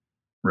 Right.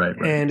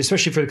 And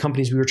especially for the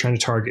companies we were trying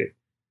to target.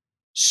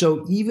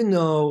 So even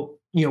though,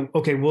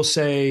 okay, we'll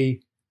say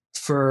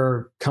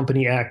for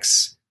company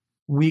X,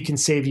 we can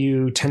save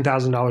you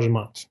 $10,000 a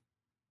month,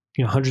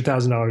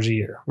 $100,000 a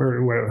year,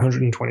 or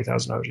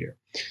 $120,000 a year.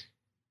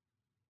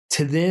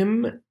 To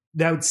them,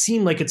 that would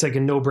seem like it's like a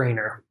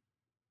no-brainer.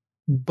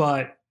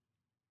 But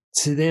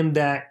to them,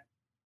 that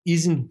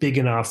isn't big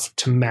enough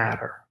to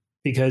matter.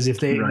 Because if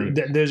they,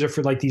 those are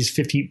for like these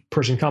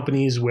 50-person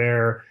companies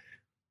where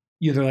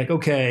they're like,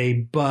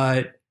 okay,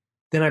 but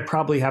then I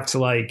probably have to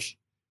like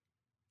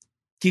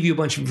give you a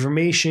bunch of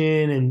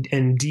information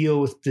and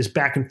deal with this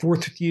back and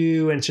forth with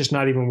you, and it's just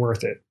not even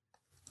worth it.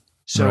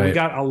 So we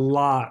got a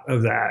lot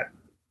of that.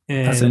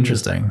 And that's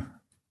interesting.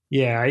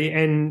 Yeah.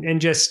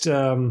 And just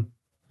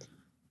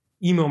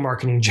email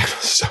marketing in general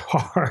is so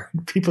hard.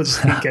 People just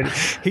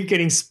hate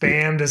getting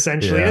spammed,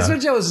 essentially. That's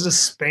what I was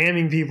just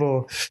spamming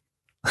people.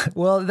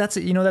 Well, that's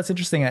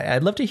interesting.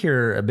 I'd love to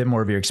hear a bit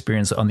more of your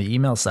experience on the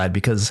email side,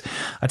 because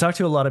I talk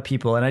to a lot of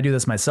people, and I do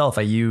this myself.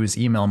 I use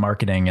email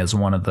marketing as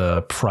one of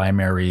the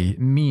primary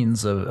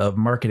means of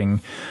marketing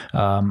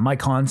my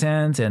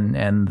content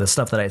and the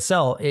stuff that I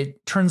sell.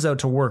 It turns out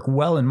to work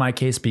well in my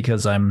case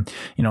because I'm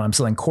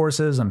selling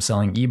courses, I'm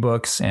selling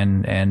ebooks,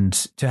 and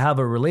to have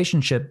a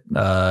relationship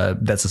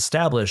that's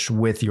established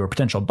with your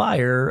potential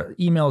buyer,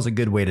 email is a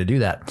good way to do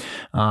that.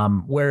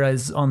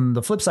 Whereas on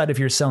the flip side, if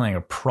you're selling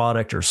a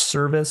product or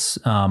service,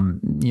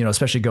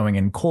 especially going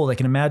in cold, I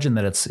can imagine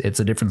that it's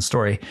a different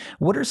story.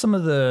 What are some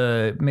of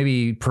the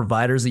maybe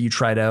providers that you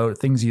tried out,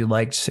 things you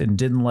liked and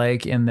didn't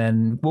like, and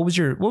then what was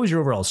your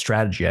overall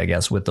strategy, I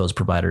guess, with those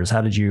providers?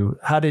 How did you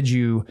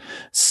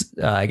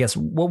I guess,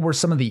 what were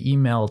some of the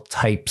email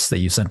types that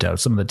you sent out,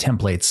 some of the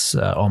templates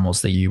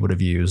almost that you would have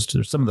used,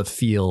 or some of the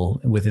feel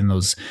within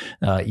those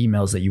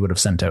emails that you would have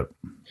sent out?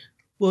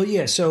 Well,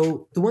 yeah.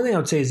 So the one thing I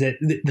would say is that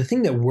the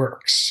thing that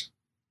works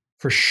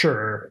for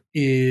sure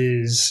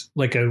is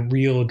like a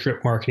real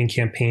drip marketing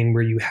campaign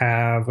where you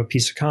have a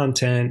piece of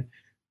content,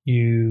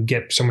 you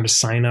get someone to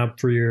sign up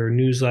for your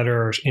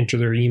newsletter or enter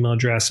their email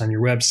address on your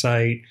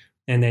website,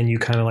 and then you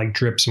kind of like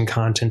drip some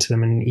content to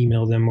them and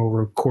email them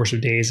over a course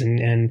of days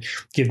and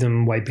give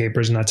them white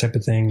papers and that type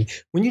of thing.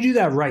 When you do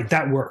that right,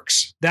 that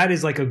works. That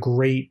is like a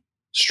great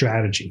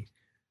strategy.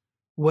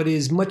 What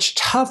is much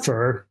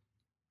tougher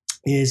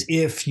is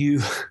if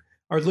you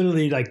are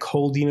literally like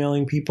cold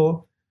emailing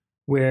people,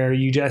 where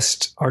you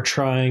just are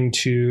trying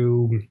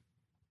to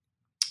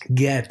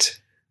get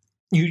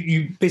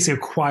you basically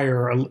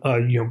acquire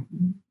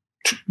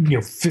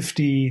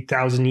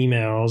 50,000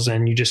 emails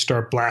and you just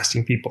start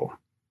blasting people.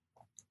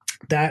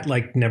 That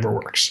like never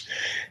works,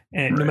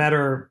 and no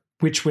matter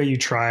which way you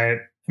try it,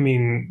 I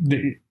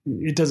mean,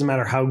 it doesn't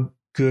matter how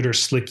good or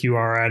slick you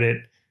are at it.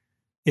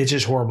 It's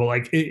just horrible.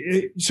 Like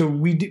so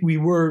we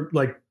were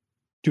like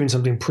doing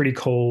something pretty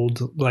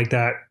cold like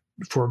that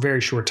for a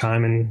very short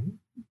time, and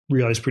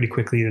realized pretty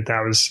quickly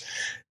that was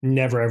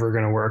never, ever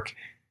going to work.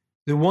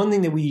 The one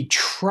thing that we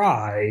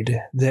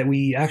tried that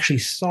we actually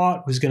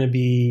thought was going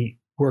to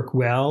work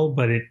well,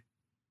 but it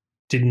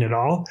didn't at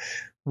all,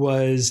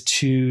 was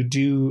to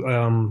do,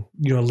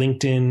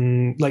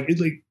 LinkedIn, like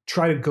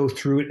try to go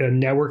through a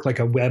network, like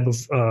a web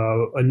of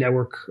a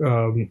network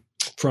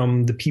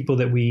from the people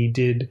that we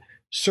did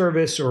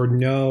service or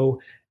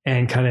know,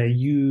 and kind of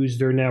use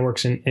their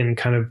networks and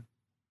kind of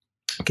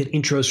get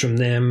intros from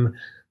them,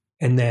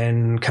 and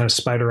then kind of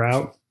spider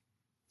out.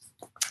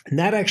 And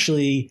that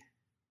actually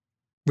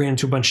ran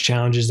into a bunch of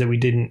challenges that we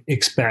didn't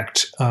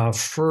expect.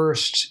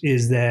 First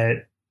is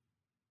that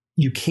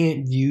you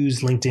can't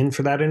use LinkedIn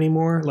for that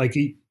anymore. Like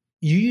you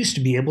used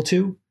to be able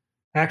to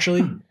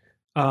actually,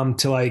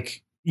 to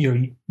like,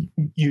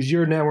 use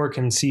your network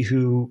and see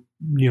who,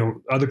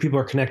 other people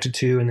are connected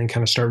to, and then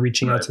kind of start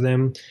reaching out to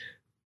them.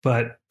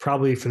 But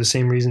probably for the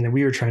same reason that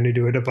we were trying to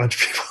do it, a bunch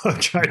of people have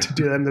tried to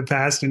do that in the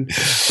past and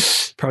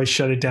probably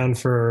shut it down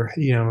for,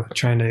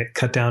 trying to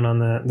cut down on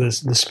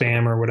the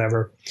spam or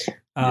whatever.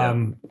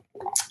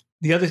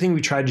 The other thing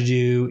we tried to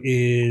do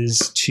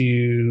is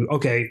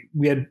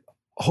we had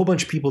a whole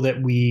bunch of people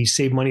that we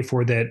saved money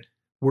for that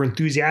were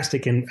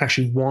enthusiastic and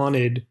actually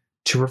wanted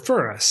to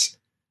refer us.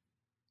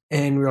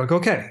 And we were like,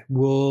 okay,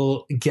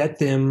 we'll get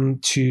them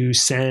to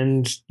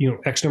send,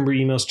 X number of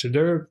emails to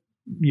their,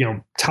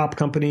 top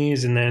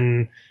companies. And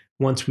then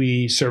once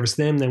we service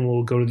them, then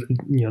we'll go to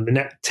the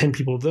net 10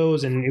 people of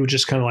those, and it would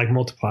just kind of like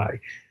multiply.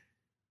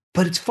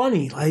 But it's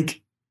funny,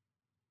 like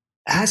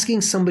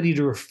asking somebody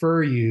to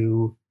refer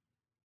you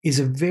is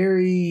a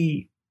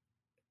very,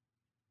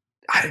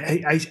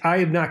 I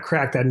have not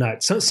cracked that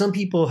nut. Some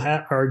people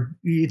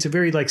it's a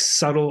very like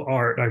subtle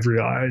art, I've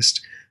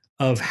realized,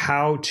 of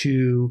how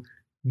to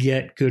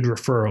get good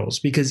referrals.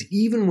 Because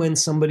even when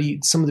some of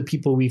the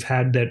people we've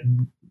had that,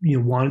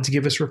 wanted to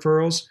give us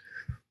referrals,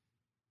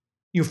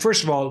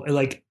 first of all,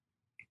 like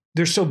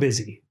they're so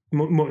busy.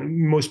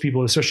 most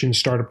people, especially in the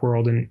startup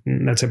world and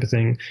that type of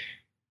thing,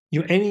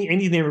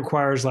 anything that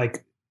requires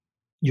like,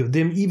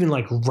 them even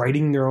like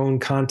writing their own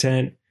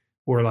content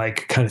or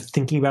like kind of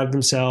thinking about it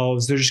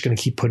themselves, they're just going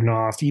to keep putting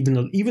off, even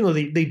though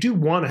they do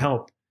want to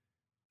help,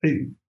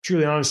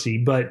 truly honesty,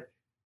 but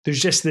there's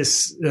just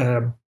this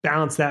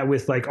balance that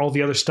with like all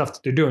the other stuff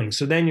that they're doing.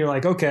 So then you're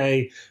like,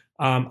 okay,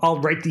 I'll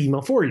write the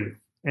email for you,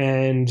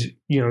 and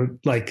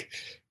like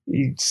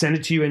you send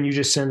it to you, and you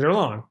just send it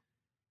along.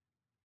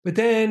 But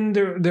then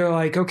they're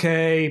like,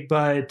 okay,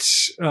 but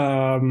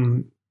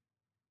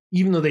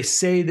even though they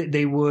say that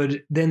they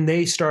would, then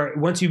they start,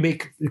 once you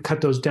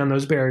cut those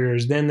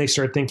barriers, then they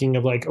start thinking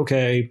of like,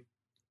 okay,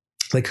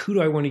 like who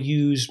do I want to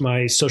use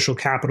my social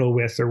capital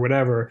with or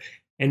whatever.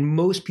 And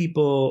most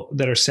people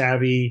that are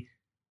savvy,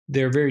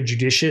 they're very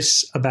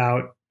judicious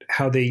about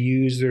how they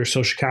use their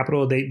social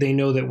capital. They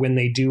know that when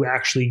they do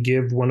actually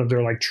give one of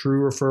their like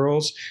true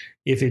referrals,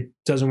 if it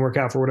doesn't work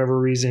out for whatever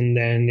reason,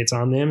 then it's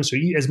on them. So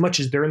as much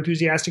as they're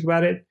enthusiastic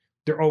about it,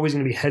 they're always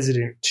going to be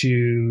hesitant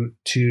to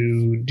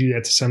do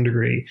that to some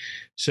degree.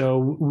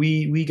 So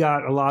we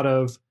got a lot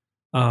of,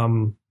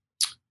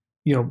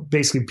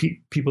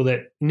 basically people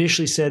that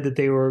initially said that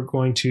they were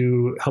going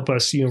to help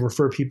us,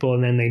 refer people,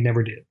 and then they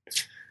never did.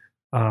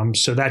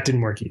 So that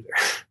didn't work either.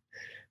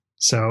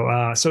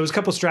 So there's a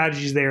couple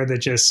strategies there that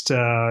just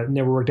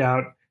never worked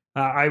out.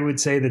 I would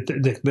say that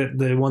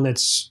the one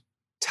that's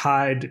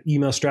tied,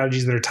 email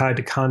strategies that are tied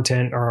to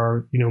content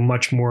are,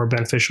 much more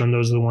beneficial, and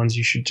those are the ones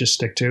you should just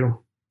stick to.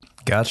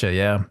 Gotcha.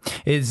 Yeah.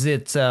 Is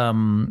it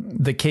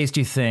the case,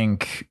 do you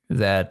think,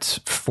 that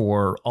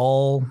for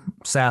all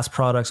SaaS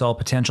products, all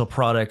potential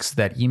products,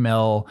 that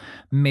email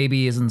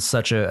maybe isn't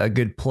such a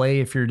good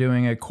play if you're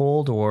doing it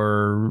cold?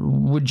 Or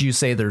would you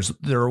say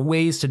there are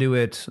ways to do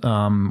it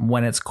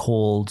when it's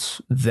cold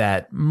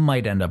that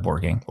might end up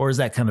working? Or is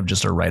that kind of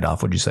just a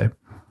write-off, would you say?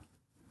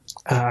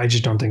 I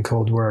just don't think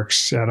cold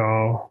works at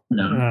all.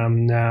 No.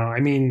 No. I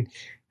mean,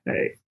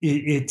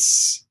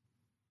 it's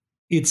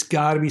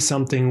got to be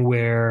something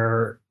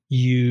where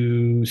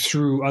you,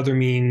 through other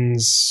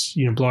means,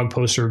 blog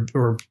posts or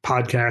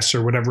podcasts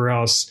or whatever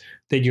else,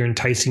 that you're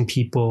enticing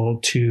people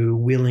to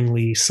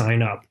willingly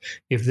sign up.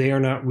 If they are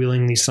not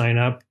willingly sign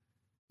up,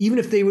 even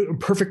if they were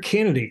perfect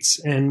candidates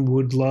and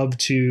would love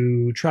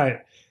to try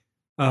it,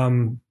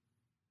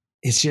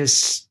 it's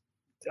just,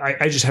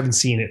 I just haven't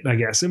seen it, I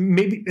guess. And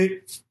maybe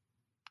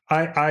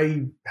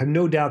I have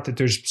no doubt that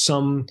there's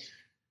some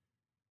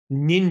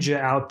ninja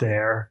out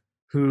there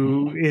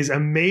who is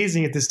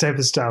amazing at this type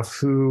of stuff,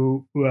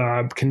 who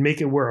can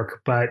make it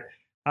work. But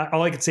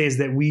all I can say is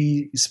that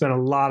we spent a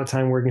lot of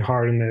time working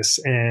hard on this,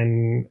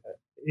 and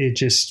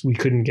we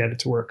couldn't get it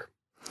to work.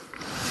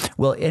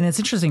 Well, and it's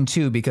interesting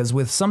too, because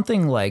with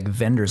something like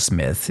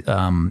Vendorsmith,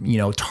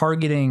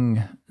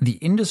 targeting the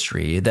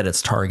industry that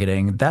it's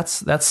targeting,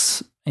 that's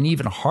an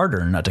even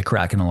harder nut to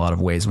crack in a lot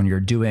of ways when you're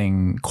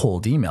doing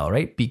cold email,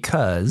 right?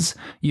 Because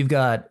you've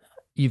got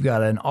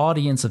an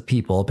audience of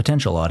people,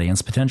 potential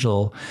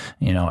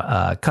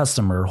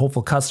customer,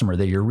 hopeful customer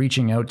that you're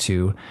reaching out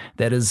to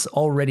that is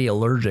already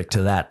allergic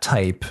to that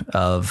type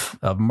of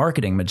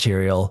marketing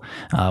material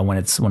when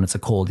it's a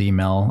cold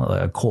email,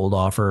 a cold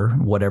offer,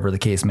 whatever the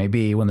case may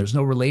be, when there's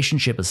no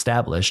relationship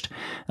established.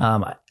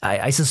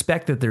 I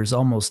suspect that there's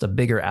almost a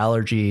bigger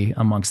allergy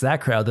amongst that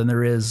crowd than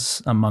there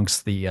is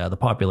amongst the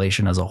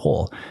population as a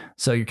whole.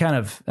 So you're kind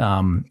of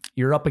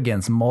you're up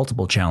against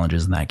multiple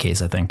challenges in that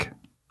case, I think.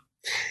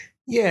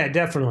 Yeah,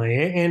 definitely.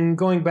 And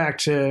going back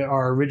to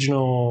our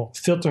original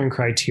filtering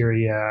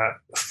criteria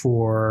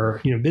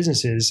for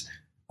businesses,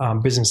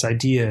 business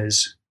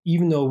ideas,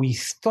 even though we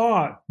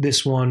thought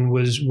this one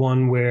was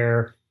one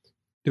where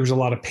there was a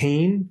lot of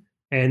pain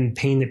and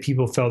pain that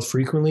people felt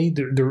frequently,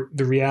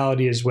 the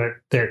reality is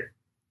that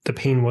the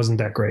pain wasn't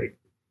that great,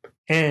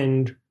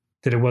 and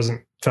that it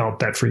wasn't felt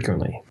that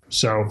frequently.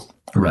 So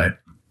right.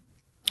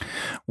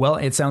 Well,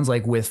 it sounds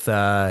like with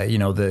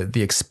the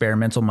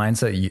experimental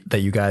mindset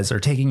that you guys are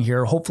taking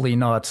here, hopefully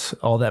not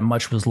all that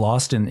much was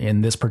lost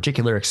in this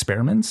particular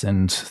experiment,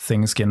 and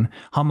things can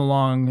hum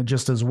along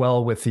just as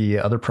well with the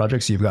other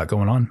projects you've got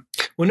going on.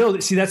 Well, no,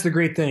 see, that's the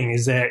great thing,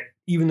 is that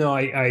even though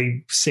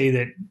I say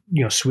that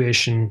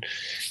Swish and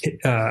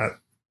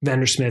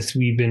Vendorsmith,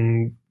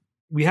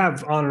 we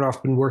have on and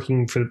off been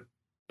working for the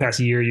past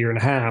year and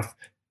a half.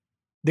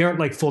 They aren't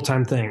like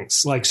full-time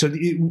things. Like, so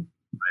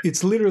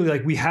it's literally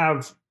like we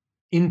have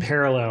in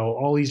parallel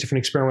all these different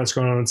experiments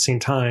going on at the same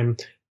time,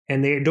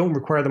 and they don't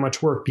require that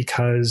much work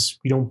because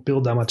we don't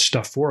build that much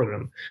stuff for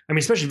them. I mean,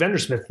 especially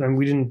Vendorsmith,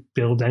 we didn't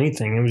build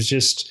anything. It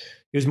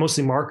was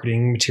mostly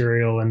marketing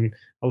material, and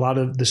a lot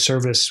of the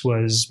service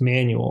was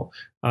manual.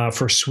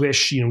 For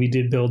Swish, we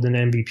did build an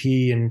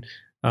MVP, and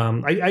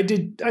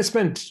I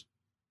spent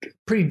a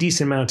pretty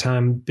decent amount of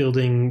time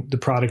building the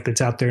product that's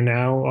out there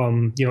now,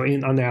 on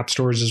the app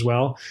stores as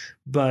well.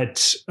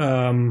 But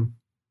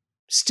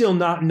still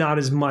not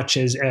as much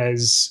as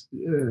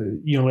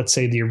let's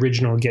say the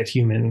original Get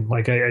Human.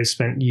 Like I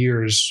spent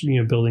years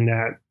building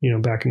that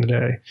back in the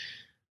day.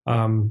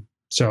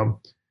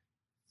 So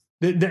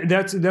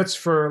that's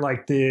for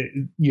like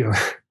the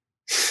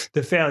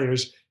the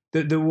failures.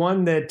 The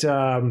one that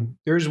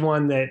there's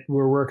one that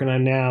we're working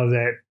on now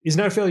that is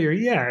not a failure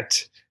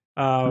yet,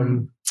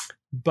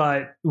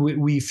 but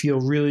we feel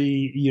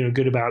really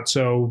good about.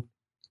 So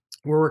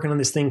we're working on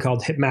this thing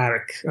called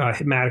Hypmatic,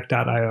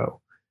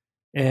 Hypmatic.io,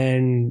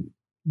 and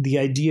the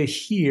idea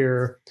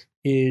here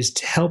is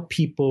to help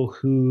people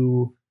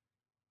who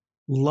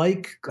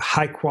like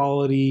high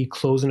quality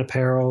clothes and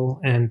apparel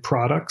and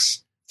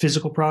products,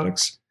 physical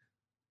products,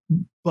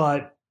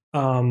 but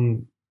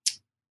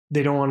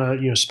they don't want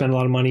to spend a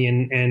lot of money,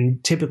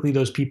 and typically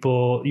those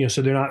people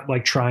so they're not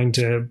like trying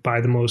to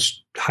buy the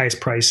most highest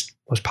priced,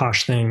 most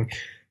posh thing.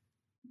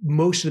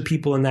 Most of the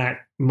people in that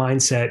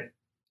mindset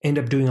end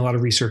up doing a lot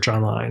of research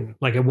online,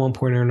 like at one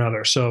point or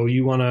another. So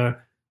you want to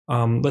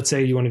let's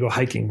say you want to go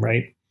hiking,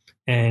 right?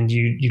 And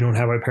you don't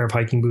have a pair of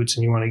hiking boots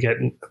and you want to get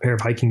a pair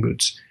of hiking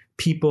boots.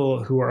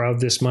 People who are of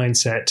this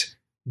mindset,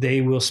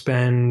 they will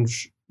spend,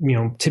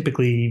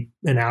 typically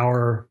an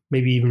hour,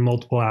 maybe even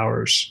multiple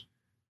hours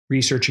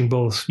researching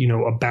both,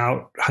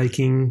 about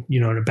hiking,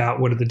 and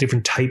about what are the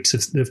different types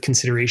of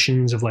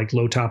considerations of like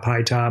low top,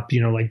 high top,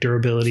 like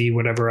durability,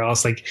 whatever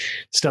else, like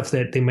stuff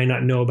that they might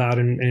not know about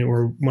and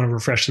or want to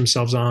refresh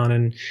themselves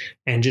on,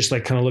 and just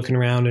like kind of looking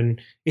around. And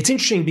it's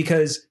interesting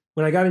because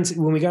when we got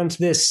into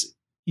this,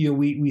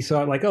 we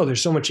thought like, oh,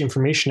 there's so much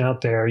information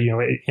out there,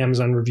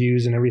 Amazon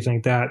reviews and everything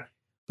like that,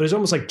 but it's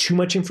almost like too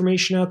much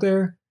information out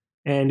there,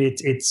 and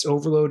it's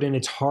overload, and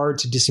it's hard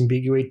to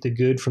disambiguate the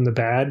good from the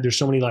bad. There's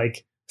so many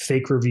like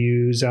fake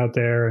reviews out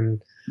there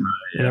and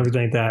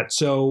everything like that.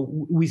 So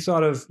we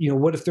thought of,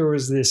 what if there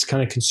was this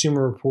kind of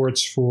consumer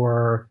reports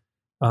for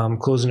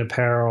clothes and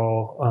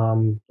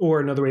apparel, or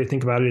another way to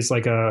think about it is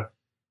like a,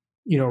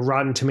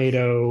 Rotten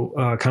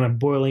Tomato, kind of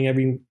boiling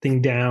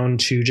everything down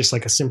to just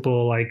like a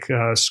simple like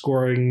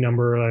scoring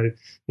number,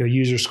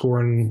 user score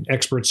and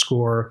expert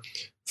score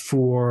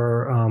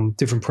for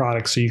different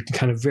products. So you can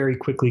kind of very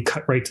quickly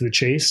cut right to the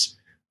chase.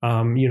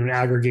 An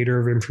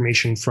aggregator of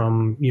information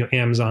from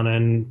Amazon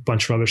and a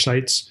bunch of other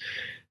sites.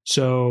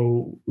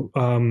 So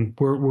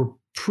we're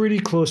pretty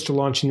close to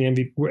launching the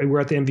MVP. We're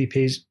at the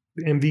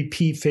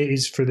MVP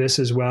phase for this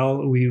as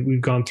well.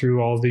 We've gone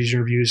through all of these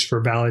interviews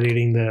for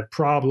validating the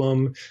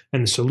problem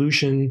and the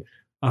solution,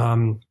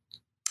 and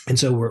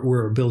so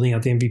we're building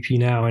out the MVP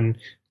now. And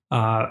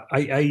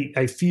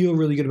I feel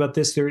really good about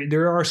this.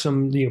 There are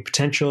some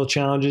potential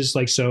challenges,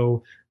 like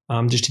so.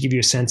 Just to give you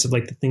a sense of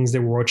like the things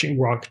that we're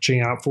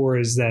watching out for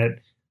is that,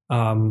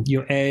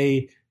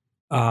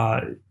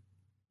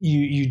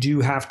 you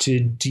do have to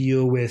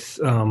deal with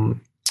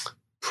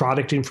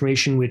product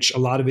information, which a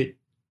lot of it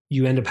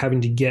you end up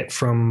having to get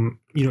from,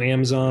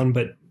 Amazon,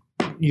 but,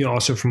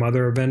 also from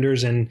other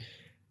vendors. And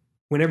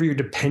whenever you're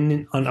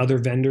dependent on other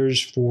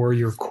vendors for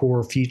your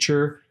core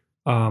feature,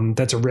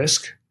 that's a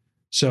risk.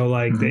 So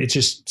like, it's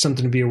just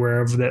something to be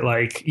aware of that,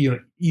 like,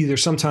 either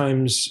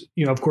sometimes,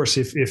 of course,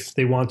 if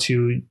they want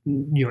to,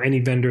 any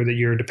vendor that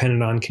you're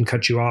dependent on can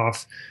cut you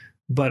off,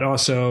 but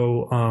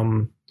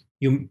also,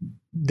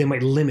 they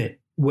might limit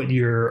what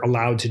you're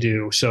allowed to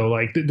do. So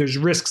like there's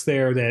risks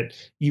there that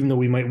even though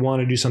we might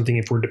want to do something,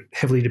 if we're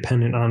heavily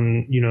dependent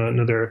on,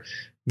 another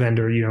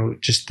vendor,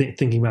 just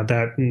thinking about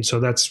that. And so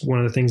that's one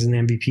of the things in the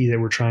MVP that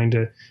we're trying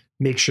to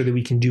make sure that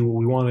we can do what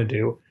we want to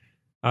do.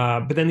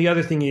 But then the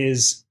other thing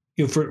is,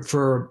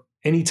 for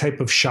any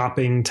type of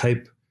shopping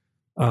type,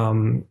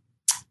 even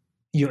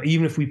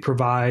if we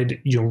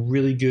provide,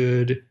 really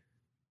good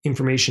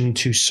information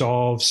to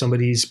solve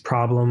somebody's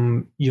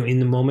problem, in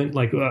the moment,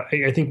 like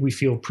I think we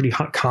feel pretty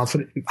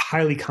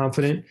highly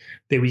confident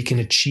that we can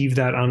achieve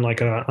that on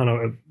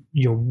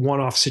a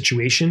one-off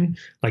situation.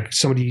 Like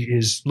somebody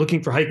is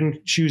looking for hiking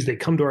shoes, they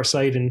come to our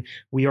site and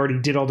we already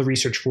did all the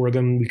research for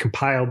them. We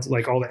compiled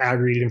like all the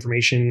aggregated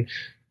information.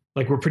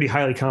 Like we're pretty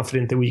highly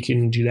confident that we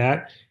can do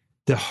that.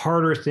 The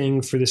harder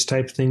thing for this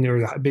type of thing, or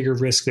the bigger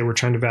risk that we're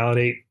trying to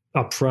validate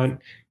up front,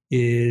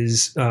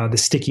 is the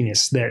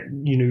stickiness that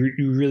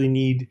you really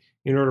need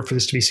in order for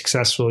this to be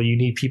successful. You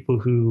need people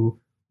who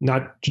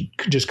not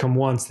just come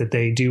once, that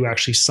they do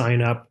actually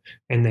sign up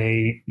and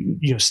they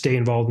stay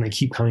involved and they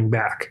keep coming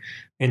back.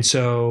 And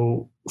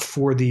so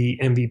for the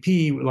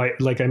MVP,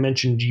 like I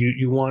mentioned,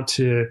 you want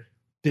to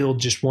build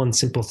just one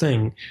simple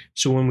thing.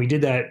 So when we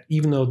did that,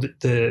 even though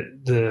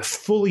the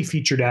fully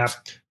featured app,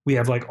 we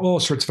have like all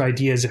sorts of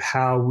ideas of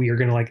how we are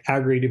going to like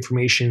aggregate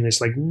information in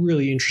this like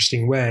really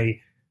interesting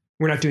way.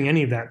 We're not doing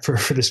any of that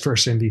for this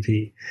first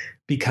MVP,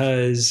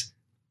 because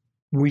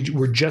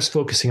we're just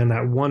focusing on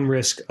that one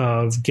risk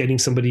of getting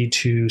somebody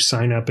to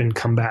sign up and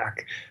come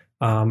back.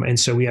 And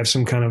so we have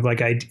some kind of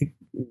like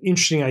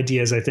interesting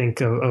ideas, I think,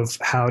 of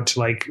how to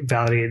like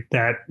validate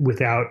that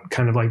without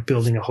kind of like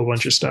building a whole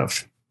bunch of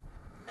stuff.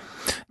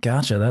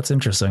 Gotcha. That's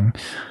interesting.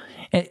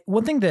 And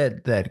one thing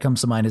that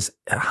comes to mind is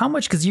how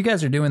much, because you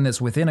guys are doing this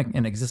within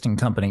an existing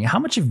company, how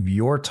much of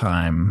your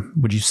time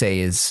would you say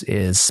is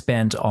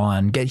spent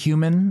on Get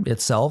Human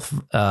itself,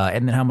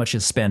 and then how much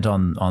is spent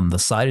on the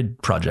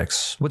side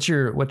projects? What's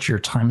your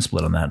time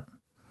split on that?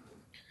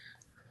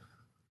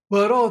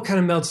 Well, it all kind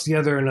of melts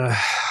together in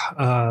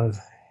to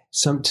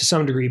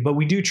some degree, but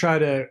we do try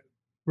to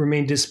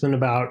remain disciplined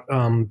about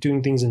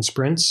doing things in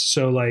sprints.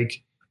 So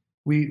like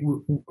we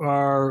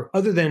are,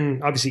 other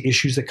than obviously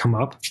issues that come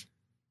up,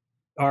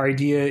 our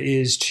idea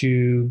is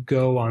to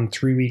go on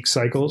 3-week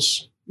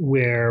cycles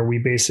where we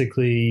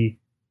basically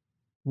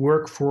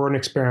work for an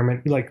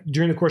experiment like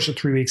during the course of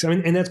 3 weeks. I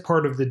mean, and that's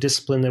part of the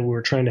discipline that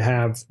we're trying to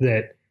have,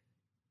 that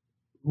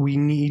we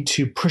need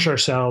to push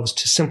ourselves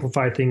to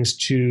simplify things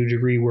to a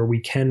degree where we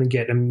can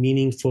get a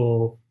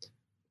meaningful,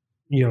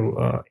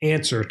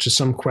 answer to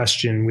some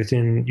question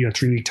within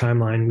 3-week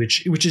timeline,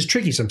 which is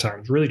tricky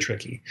sometimes, really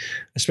tricky,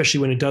 especially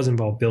when it does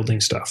involve building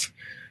stuff.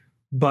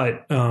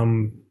 But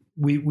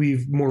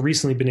we've more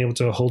recently been able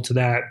to hold to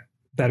that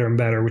better and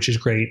better, which is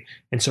great.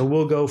 And so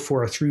we'll go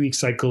for a 3-week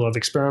cycle of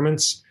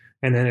experiments,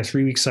 and then a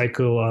 3-week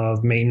cycle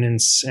of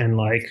maintenance and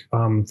like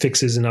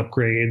fixes and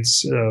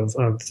upgrades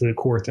of the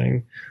core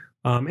thing.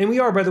 And we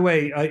are, by the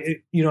way,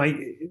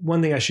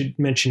 one thing I should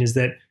mention is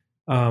that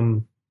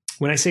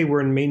when I say we're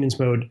in maintenance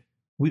mode,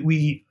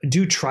 we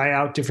do try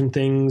out different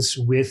things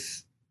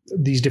with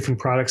these different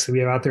products that we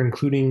have out there,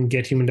 including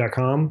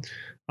gethuman.com.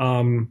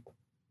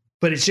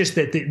 But it's just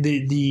that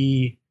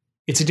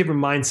it's a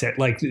different mindset.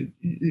 Like,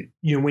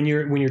 when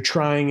you're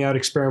trying out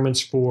experiments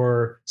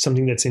for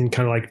something that's in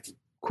kind of like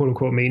quote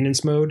unquote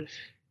maintenance mode,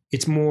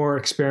 it's more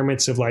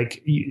experiments of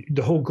like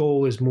the whole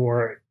goal is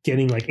more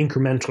getting like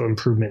incremental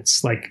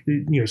improvements, like,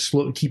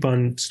 keep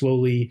on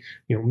slowly,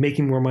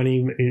 making more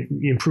money,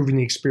 improving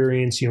the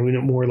experience, in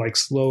a more like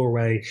slower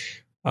way.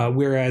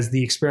 Whereas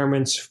the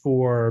experiments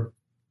for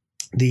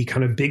the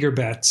kind of bigger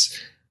bets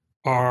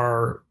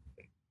are,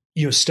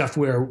 stuff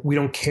where we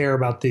don't care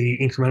about the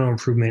incremental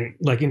improvement.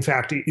 Like, in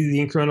fact, the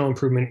incremental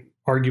improvement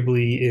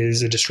arguably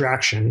is a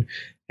distraction,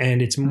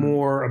 and it's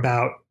more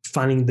about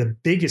finding the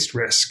biggest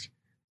risk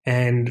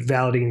and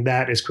validating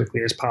that as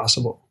quickly as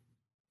possible.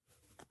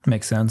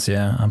 Makes sense.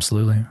 Yeah,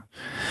 absolutely.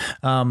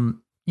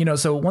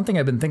 So one thing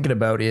I've been thinking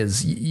about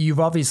is you've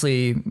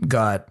obviously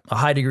got a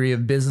high degree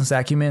of business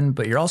acumen,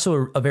 but you're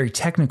also a very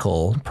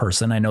technical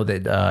person. I know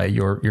that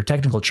your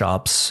technical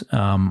chops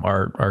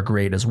are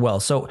great as well.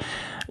 So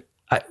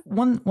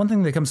one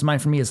thing that comes to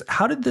mind for me is,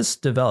 how did this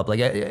develop? Like,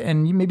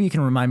 and maybe you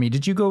can remind me,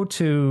 did you go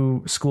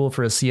to school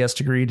for a CS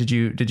degree? Did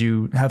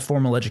you have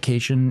formal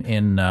education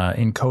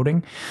in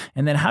coding?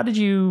 And then how did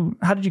you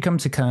come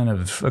to kind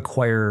of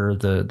acquire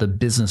the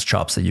business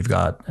chops that you've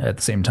got at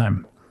the same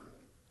time?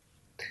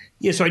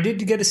 Yeah, so I did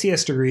get a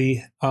CS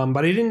degree,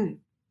 but I didn't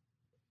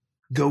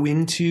go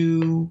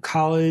into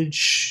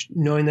college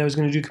knowing that I was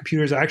going to do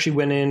computers. I actually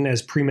went in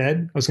as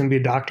pre-med. I was going to be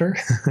a doctor.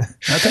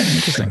 Okay,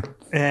 interesting.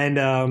 And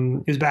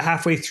it was about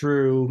halfway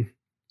through.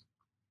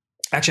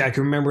 Actually, I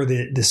can remember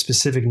the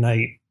specific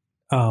night.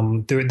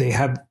 They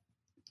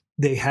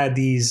had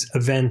these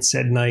events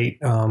at night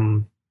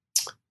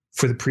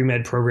for the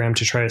pre-med program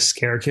to try to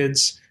scare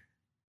kids,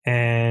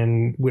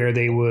 and where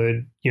they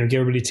would get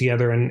everybody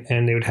together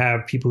and they would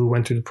have people who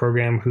went through the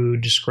program who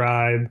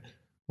describe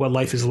what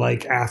life is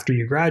like after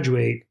you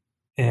graduate.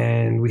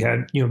 And we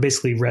had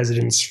basically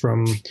residents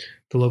from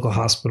the local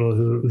hospital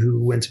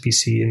who went to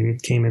BC and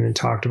came in and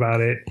talked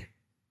about it.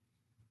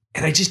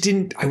 And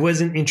I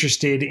wasn't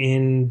interested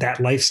in that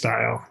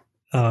lifestyle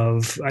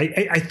of,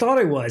 I thought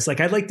I was like,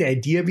 I liked the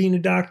idea of being a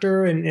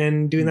doctor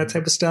and doing that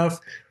type of stuff.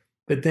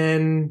 But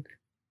then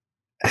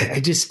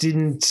I just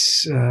didn't,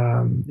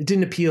 it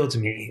didn't appeal to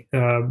me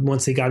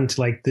once they got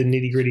into like the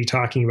nitty gritty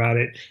talking about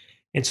it.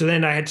 And so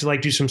then I had to like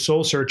do some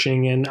soul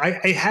searching, and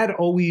I had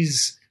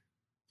always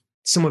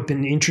somewhat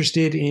been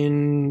interested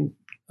in,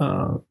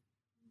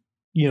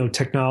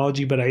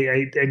 technology, but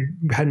I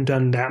hadn't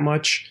done that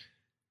much.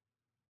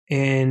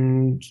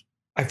 And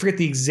I forget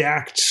the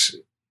exact,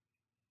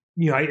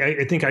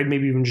 I think I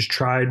maybe even just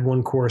tried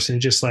one course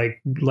and just like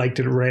liked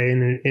it array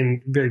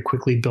and very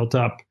quickly built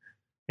up.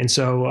 And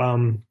so,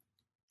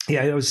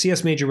 I was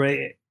CS major,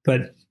 right?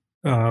 But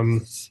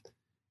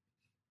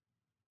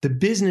the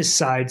business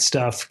side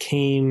stuff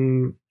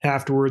came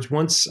afterwards.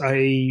 Once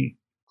I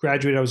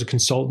graduated, I was a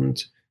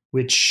consultant,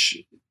 which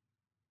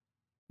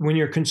when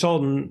you're a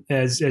consultant,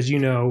 as you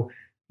know,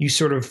 you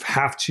sort of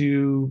have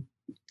to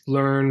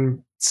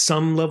learn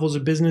some levels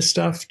of business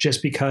stuff,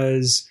 just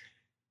because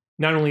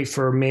not only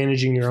for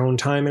managing your own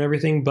time and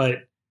everything,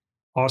 but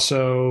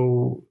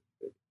also,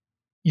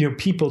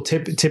 people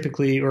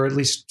typically, or at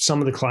least some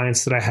of the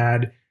clients that I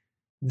had,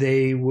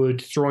 they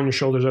would throw on your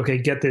shoulders, okay,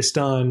 get this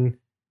done.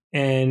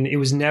 And it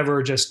was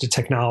never just a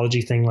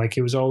technology thing. Like,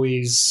 it was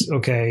always,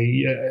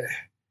 okay,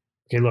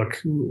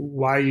 look,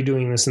 why are you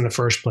doing this in the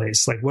first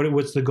place? Like,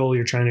 what's the goal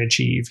you're trying to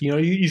achieve?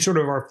 You sort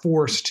of are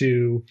forced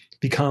to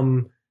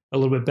become a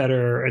little bit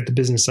better at the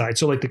business side.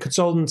 So like the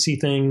consultancy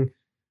thing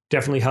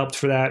definitely helped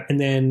for that. And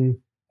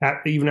then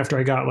even after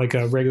I got like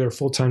a regular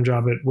full-time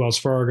job at Wells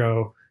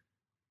Fargo,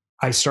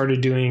 I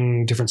started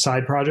doing different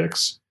side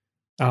projects.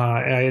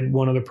 I had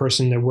one other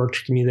person that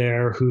worked with me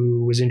there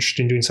who was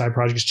interested in doing side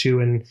projects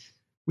too. And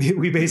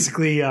we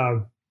basically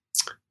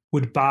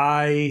would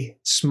buy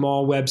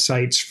small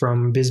websites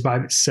from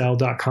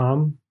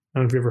bizbuysell.com. I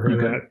don't know if you've ever heard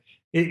of that.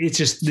 It's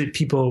just the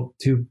people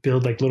who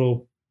build like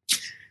little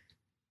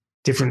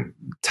different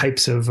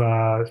types of,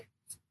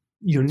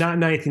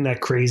 not anything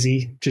that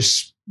crazy,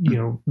 just,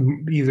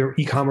 either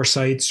e-commerce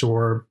sites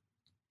or,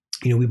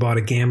 we bought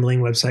a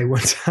gambling website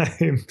one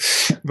time,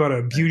 bought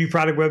a beauty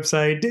product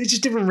website,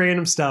 just different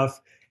random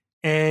stuff.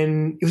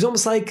 And it was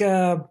almost like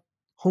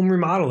home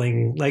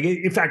remodeling. Like,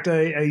 in fact,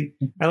 I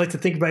like to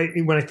think about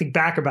it when I think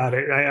back about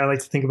it. I like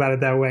to think about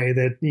it that way,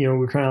 that,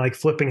 we're kind of like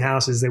flipping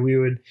houses, that we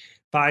would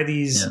buy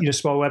these,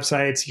 small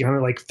websites, you kind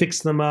of like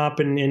fix them up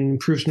and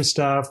improve some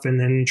stuff and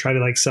then try to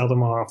like sell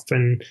them off.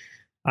 And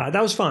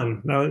that was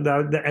fun.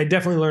 I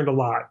definitely learned a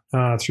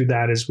lot through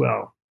that as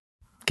well.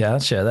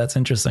 Gotcha. That's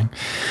interesting.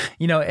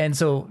 And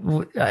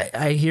so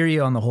I hear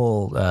you on the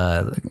whole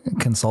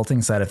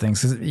consulting side of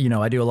things. 'Cause,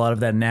 I do a lot of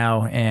that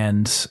now,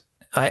 and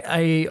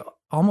I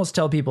almost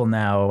tell people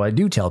now, I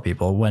do tell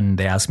people when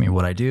they ask me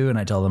what I do, and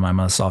I tell them I'm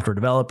a software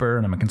developer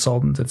and I'm a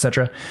consultant,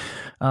 etc.,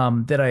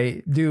 that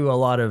I do a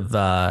lot of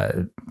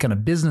kind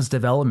of business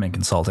development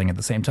consulting at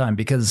the same time,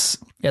 because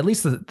at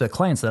least the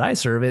clients that I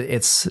serve,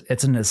 it's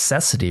a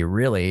necessity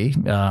really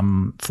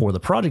for the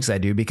projects I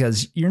do,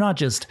 because you're not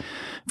just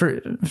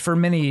for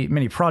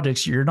many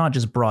projects, you're not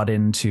just brought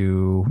in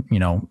to,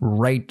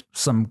 write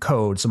some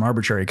code, some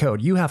arbitrary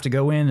code. You have to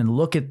go in and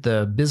look at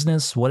the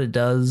business, what it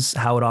does,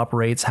 how it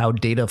operates, how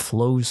data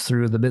flows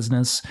through the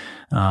business,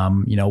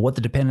 what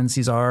the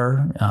dependencies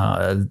are,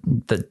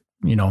 the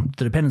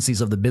dependencies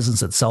of the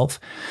business itself,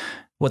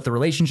 what the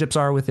relationships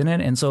are within it.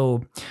 And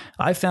so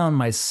I found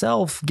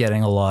myself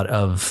getting a lot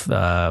of,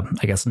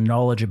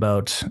 knowledge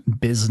about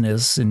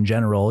business in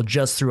general,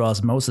 just through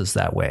osmosis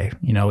that way.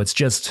 It's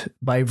just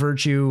by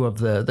virtue of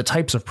the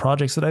types of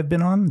projects that I've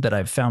been on that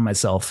I've found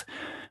myself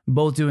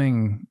both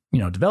doing,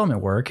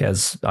 development work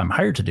as I'm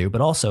hired to do,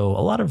 but also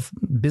a lot of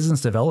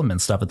business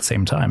development stuff at the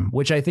same time,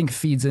 which I think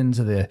feeds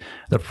into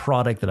the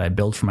product that I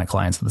build for my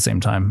clients at the same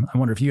time. I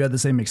wonder if you had the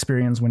same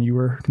experience when you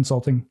were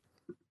consulting.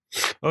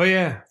 Oh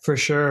yeah, for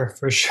sure.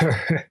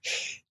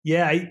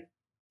 Yeah.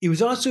 It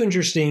was also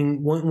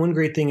interesting. One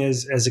great thing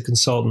as a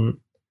consultant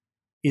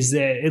is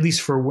that, at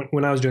least for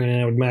when I was doing it,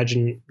 and I would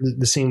imagine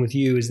the same with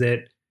you, is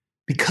that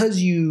because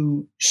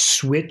you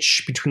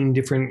switch between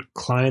different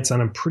clients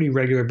on a pretty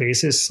regular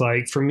basis,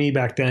 like for me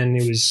back then,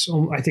 it was,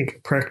 I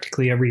think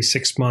practically every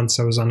 6 months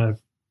I was on a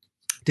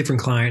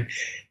different client,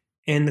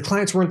 and the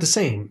clients weren't the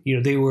same.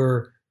 They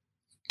were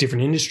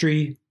different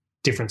industry,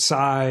 different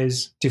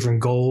size, different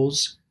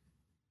goals.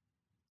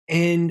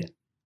 And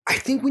I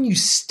think when you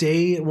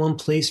stay at one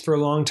place for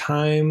a long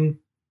time,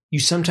 you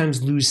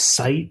sometimes lose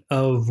sight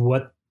of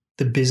what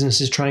the business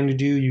is trying to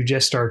do. You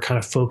just are kind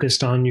of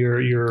focused on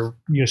your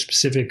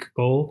specific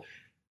goal.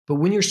 But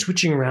when you're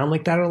switching around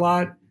like that a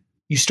lot,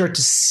 you start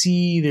to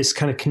see this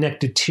kind of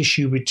connective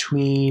tissue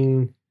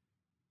between,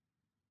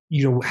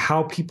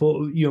 how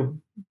people,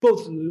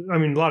 both,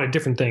 a lot of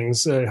different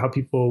things, how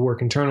people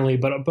work internally,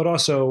 but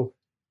also,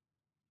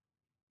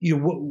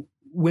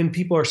 when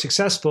people are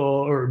successful,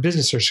 or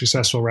business are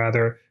successful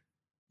rather,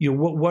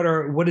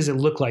 what does it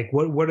look like?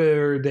 What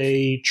are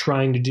they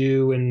trying to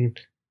do? And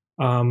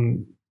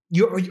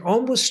you're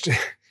almost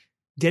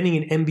getting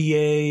an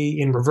MBA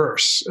in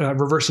reverse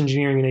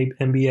engineering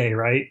an MBA,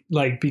 right?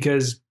 Like,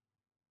 because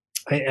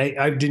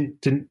I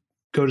didn't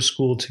go to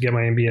school to get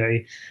my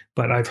MBA,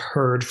 but I've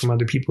heard from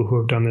other people who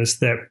have done this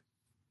that,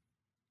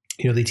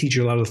 they teach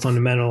you a lot of the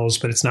fundamentals,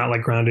 but it's not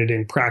like grounded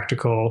in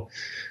practical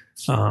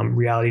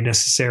reality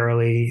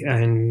necessarily.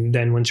 And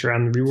then once you're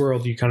out in the real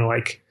world, you kind of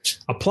like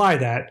apply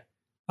that.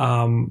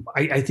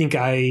 I think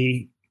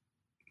I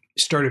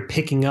started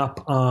picking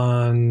up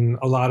on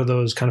a lot of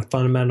those kind of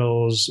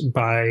fundamentals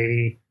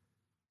by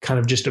kind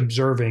of just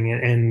observing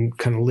and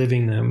kind of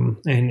living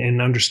them and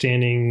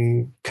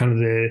understanding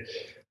kind of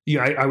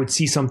I would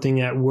see something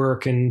at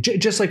work, and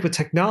just like with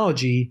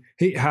technology,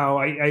 how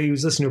I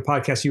was listening to a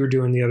podcast you were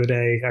doing the other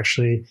day,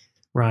 actually,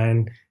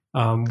 Ryan,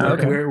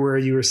 where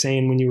you were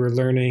saying when you were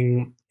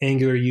learning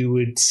Angular, you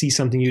would see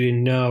something you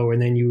didn't know,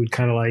 and then you would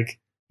kind of like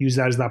use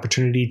that as the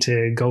opportunity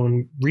to go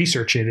and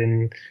research it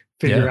and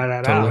figure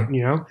that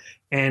totally out,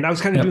 And I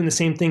was kind of doing the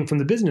same thing from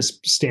the business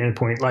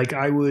standpoint. Like,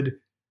 I would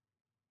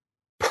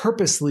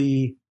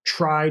purposely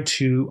try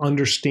to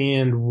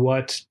understand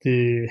what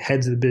the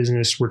heads of the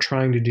business were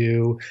trying to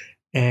do.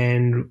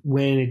 And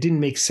when it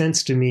didn't make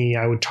sense to me,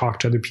 I would talk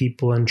to other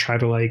people and try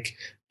to like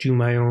do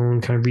my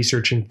own kind of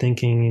research and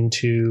thinking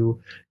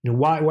into,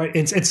 why,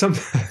 and some,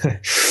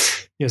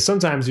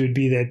 sometimes it would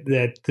be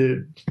that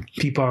the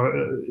people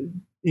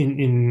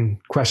in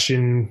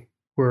question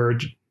were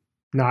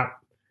not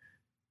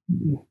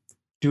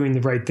doing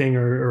the right thing,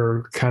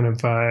 or kind of,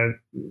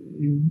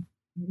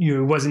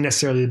 it wasn't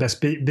necessarily the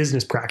best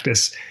business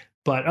practice,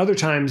 but other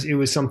times it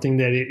was something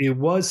that it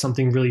was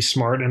something really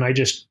smart, and I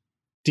just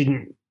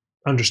didn't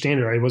understand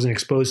it. I wasn't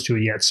exposed to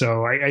it yet.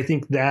 So I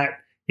think that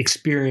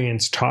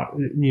experience taught,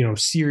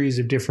 series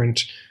of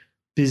different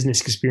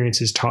business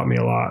experiences taught me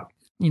a lot.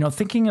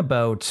 Thinking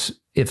about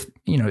if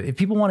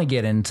people want to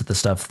get into the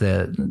stuff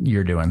that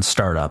you're doing,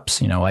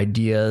 startups,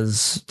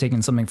 ideas,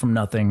 taking something from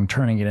nothing,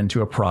 turning it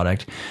into a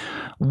product,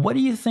 what do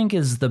you think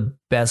is the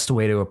best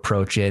way to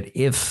approach it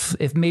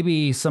if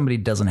maybe somebody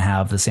doesn't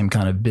have the same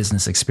kind of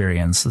business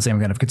experience, the same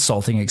kind of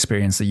consulting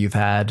experience that you've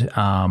had,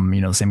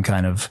 the same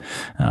kind of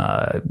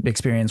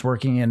experience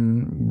working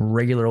in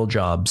regular old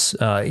jobs?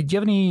 Do you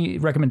have any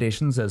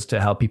recommendations as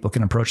to how people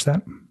can approach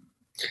that?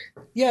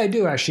 Yeah, I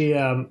do actually.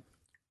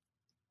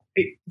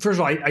 First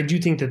of all, I do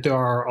think that there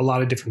are a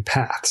lot of different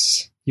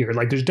paths here.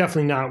 Like, there's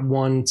definitely not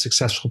one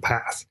successful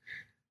path.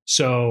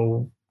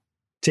 So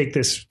take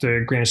this with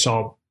a grain of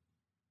salt.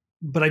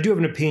 But I do have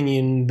an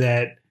opinion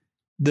that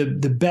the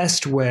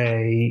best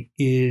way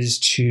is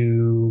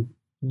to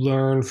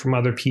learn from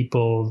other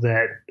people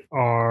that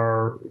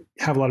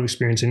have a lot of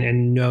experience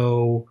and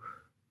know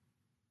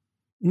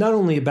not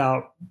only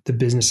about the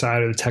business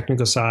side or the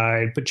technical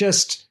side, but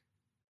just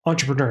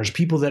entrepreneurs,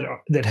 people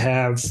that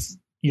have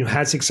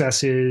had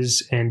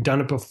successes and done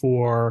it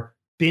before,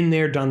 been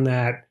there, done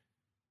that,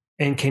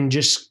 and can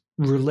just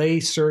relay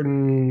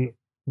certain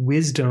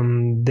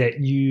wisdom that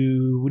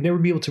you would never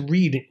be able to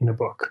read in a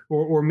book,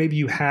 or maybe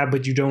you have,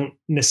 but you don't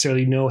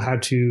necessarily know how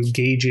to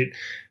gauge it,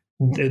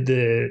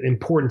 the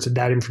importance of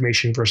that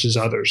information versus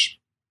others.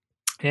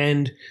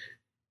 And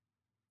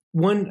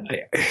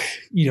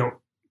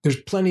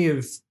there's plenty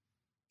of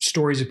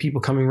stories of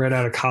people coming right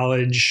out of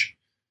college,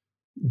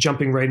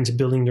 jumping right into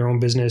building their own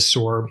business,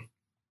 or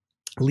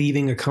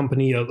leaving a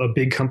company, a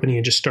big company,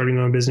 and just starting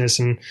their own business.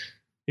 And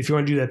if you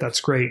want to do that,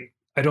 that's great.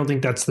 I don't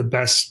think that's the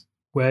best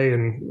way.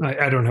 And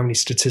I don't have any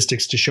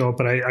statistics to show it,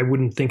 but I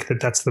wouldn't think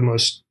that that's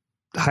the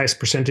highest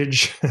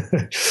percentage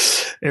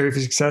area for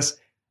success.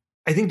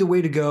 I think the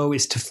way to go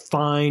is to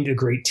find a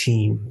great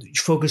team. You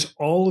focus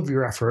all of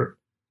your effort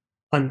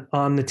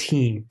on the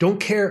team. Don't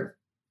care.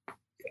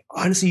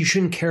 Honestly, you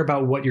shouldn't care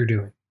about what you're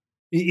doing.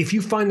 If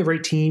you find the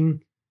right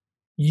team,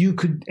 you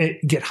could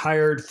get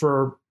hired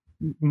for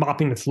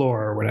mopping the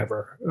floor or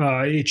whatever.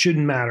 It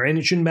shouldn't matter. And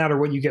it shouldn't matter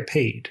what you get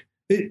paid.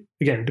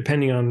 Again,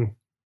 depending on,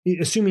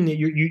 assuming that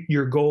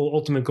your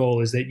ultimate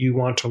goal is that you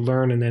want to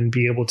learn and then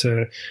be able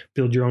to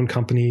build your own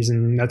companies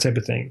and that type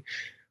of thing.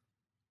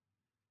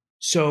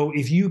 So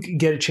if you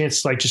get a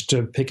chance, like, just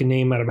to pick a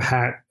name out of a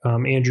hat,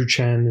 Andrew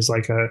Chen is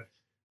like a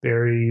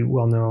very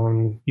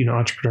well-known,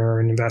 entrepreneur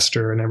and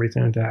investor and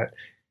everything like that.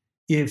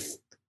 If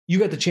you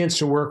got the chance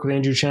to work with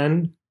Andrew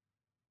Chen,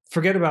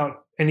 forget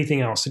about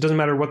anything else. It doesn't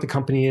matter what the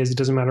company is. It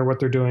doesn't matter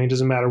what they're doing. It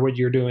doesn't matter what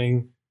you're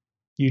doing.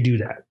 You do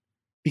that,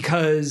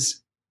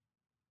 because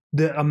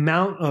the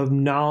amount of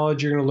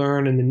knowledge you're going to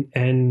learn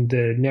and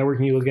the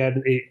networking you look at,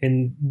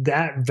 and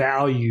that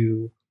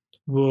value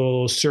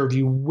will serve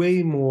you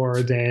way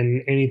more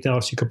than anything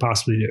else you could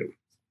possibly do.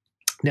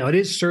 Now, it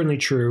is certainly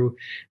true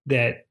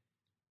that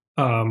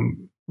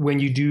when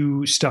you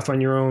do stuff on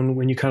your own,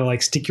 when you kind of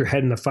like stick your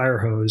head in the fire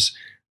hose,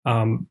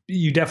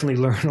 you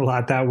definitely learn a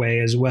lot that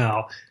way as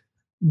well.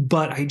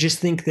 But I just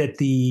think that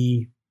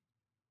the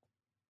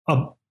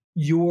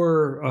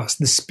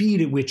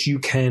speed at which you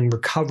can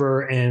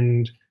recover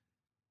and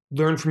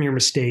learn from your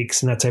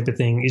mistakes and that type of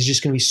thing is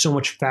just going to be so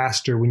much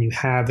faster when you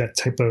have that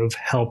type of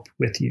help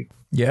with you.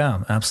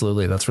 Yeah,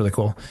 absolutely. That's really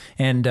cool.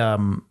 And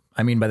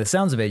by the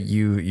sounds of it,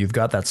 you've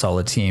got that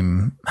solid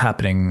team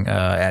happening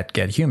at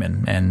Get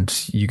Human, and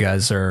you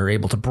guys are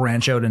able to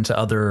branch out into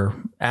other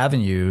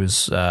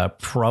avenues,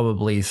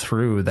 probably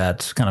through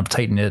that kind of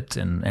tight knit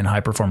and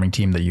high performing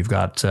team that you've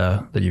got.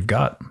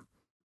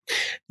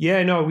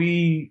 Yeah, no,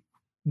 we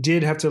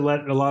did have to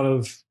let a lot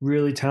of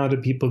really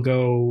talented people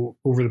go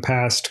over the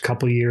past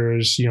couple of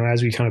years,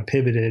 as we kind of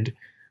pivoted.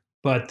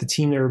 But the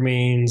team that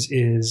remains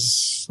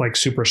is like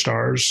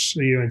superstars.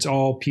 It's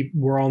all people.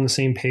 We're all on the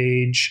same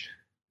page.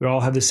 We all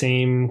have the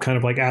same kind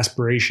of like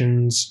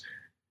aspirations.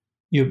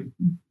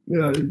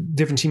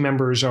 Different team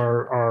members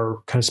are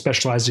kind of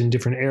specialized in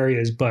different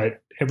areas,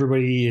 but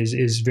everybody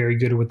is very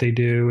good at what they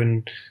do.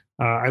 And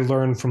I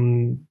learn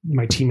from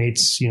my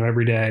teammates,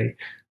 every day.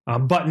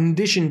 But in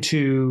addition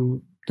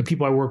to the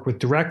people I work with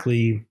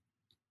directly,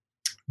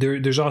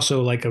 there's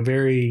also like a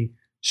very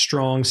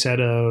strong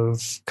set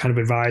of kind of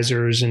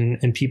advisors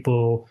and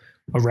people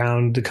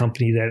around the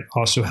company that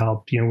also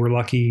help. We're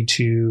lucky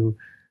to,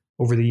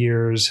 over the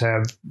years,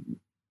 have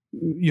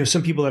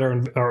some people that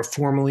are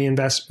formally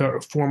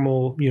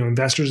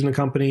investors in the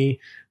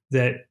company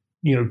that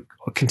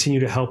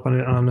continue to help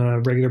on a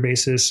regular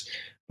basis.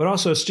 But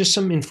also, it's just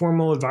some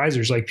informal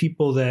advisors, like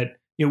people that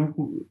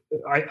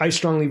I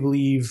strongly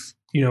believe.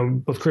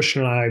 Both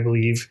Christian and I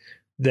believe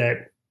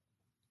that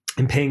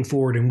in paying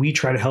forward, and we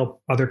try to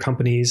help other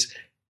companies,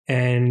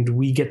 and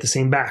we get the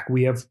same back.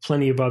 We have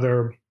plenty of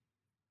other,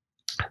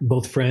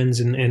 both friends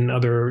and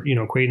other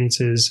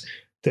acquaintances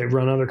that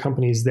run other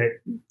companies that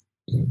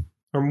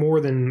are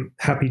more than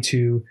happy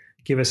to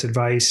give us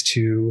advice,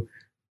 to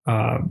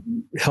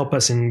help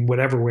us in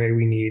whatever way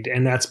we need.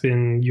 And that's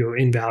been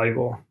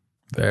invaluable.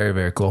 Very,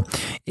 very cool.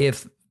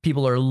 If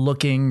people are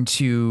looking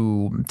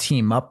to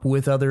team up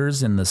with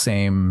others in the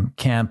same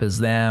camp as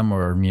them,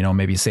 or,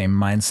 maybe same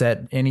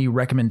mindset, any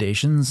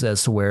recommendations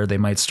as to where they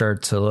might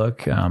start to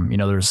look?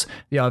 There's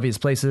the obvious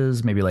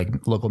places, maybe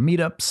like local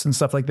meetups and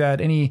stuff like that.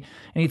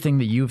 Anything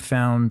that you've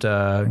found,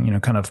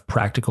 kind of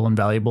practical and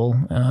valuable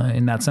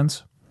in that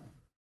sense?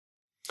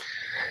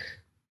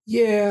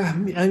 Yeah,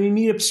 I mean,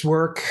 meetups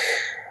work.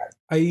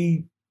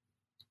 I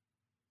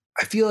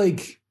feel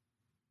like,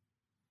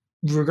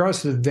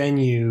 regardless of the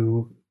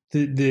venue,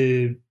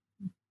 the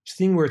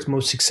thing where it's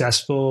most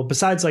successful,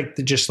 besides like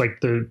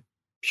the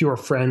pure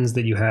friends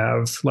that you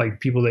have, like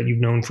people that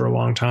you've known for a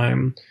long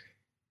time,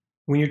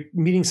 when you're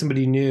meeting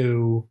somebody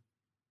new,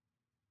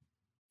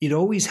 it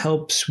always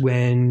helps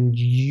when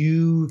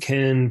you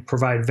can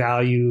provide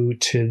value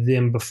to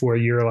them before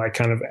you're like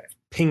kind of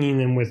pinging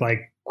them with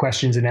like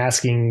questions and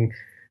asking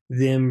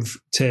them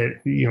to,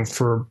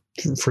 for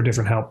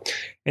different help.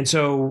 And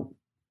so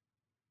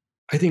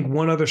I think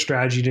one other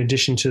strategy, in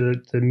addition to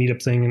the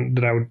meetup thing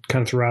that I would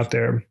kind of throw out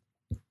there,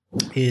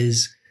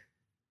 is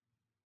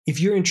if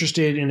you're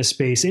interested in a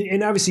space,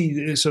 and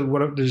obviously, so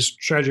what the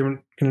strategy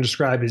I'm going to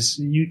describe is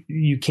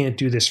you can't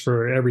do this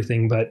for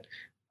everything, but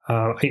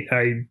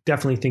I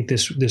definitely think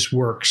this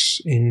works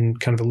in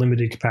kind of a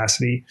limited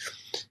capacity.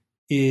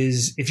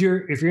 Is if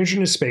you're interested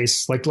in a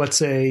space, like let's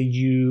say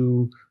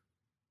you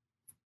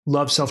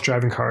love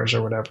self-driving cars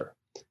or whatever,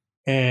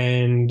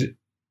 and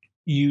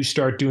you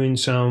start doing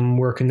some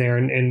work in there,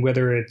 and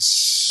whether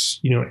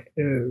it's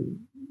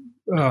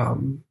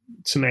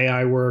some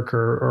AI work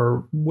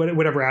or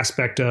whatever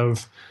aspect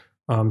of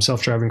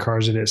self-driving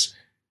cars it is,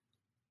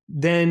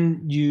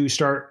 then you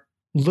start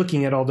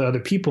looking at all the other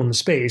people in the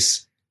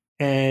space,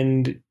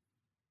 and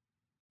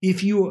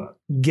if you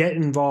get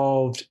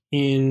involved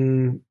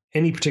in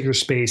any particular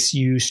space,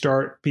 you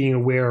start being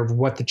aware of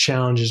what the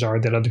challenges are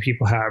that other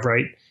people have,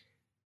 right?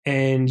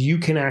 And you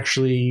can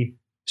actually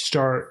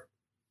start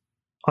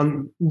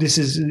on, this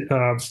is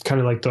kind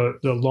of like the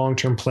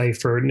long-term play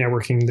for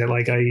networking that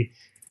like I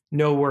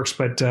know works,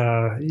 but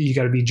you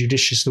got to be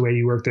judicious the way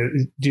you work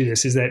to do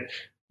this, is that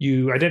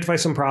you identify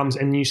some problems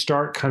and you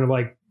start kind of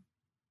like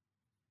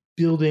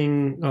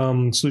building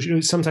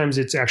solutions. Sometimes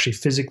it's actually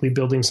physically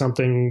building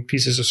something,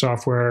 pieces of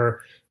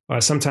software.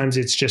 Sometimes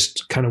it's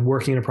just kind of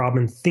working on a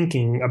problem and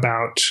thinking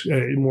about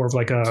more of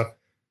like a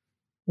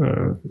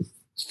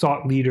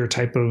thought leader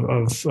type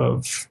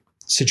of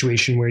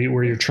situation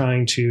where you're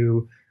trying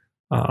to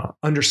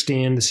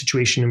understand the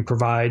situation and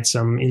provide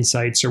some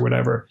insights or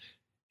whatever.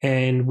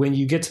 And when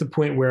you get to the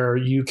point where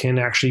you can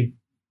actually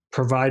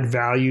provide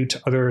value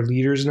to other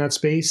leaders in that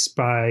space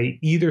by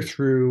either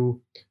through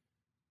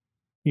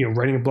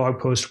writing a blog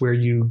post where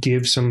you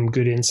give some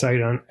good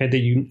insight on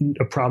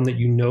a problem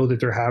that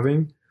they're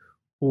having,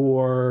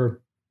 or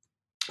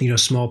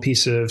small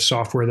piece of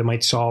software that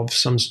might solve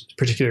some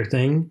particular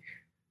thing,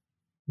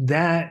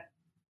 that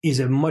is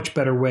a much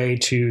better way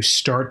to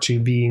start to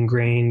be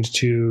ingrained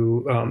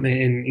to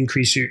and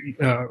increase your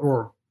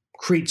or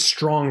create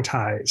strong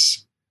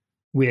ties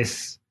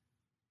with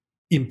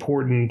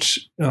important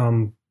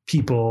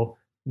people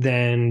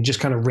than just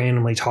kind of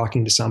randomly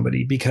talking to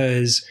somebody,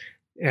 because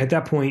at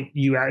that point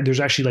there's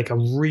actually like a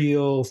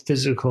real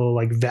physical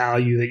like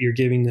value that you're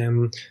giving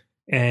them,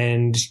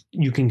 and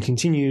you can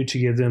continue to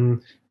give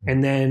them,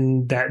 and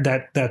then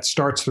that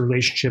starts the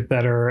relationship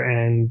better,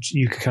 and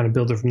you can kind of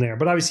build it from there.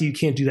 But obviously you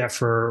can't do that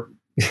for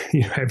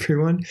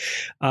everyone.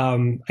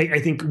 I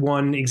think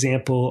one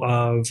example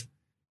of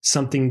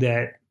something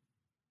that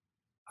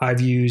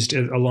I've used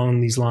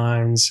along these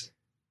lines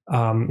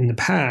in the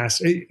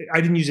past,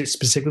 I didn't use it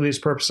specifically as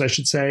purpose, I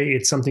should say.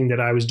 It's something that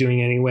I was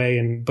doing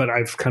anyway, but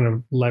I've kind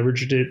of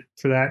leveraged it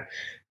for that,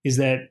 is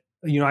that,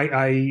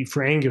 I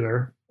for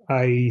Angular,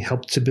 I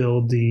helped to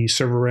build the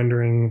server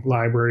rendering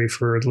library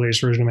for the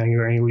latest version of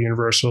Angular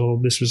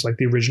Universal. This was like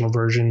the original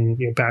version,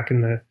 back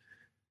in the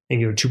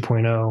Angular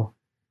 2.0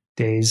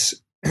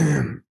 days.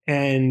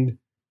 And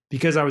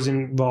because I was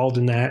involved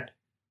in that,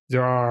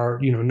 there are,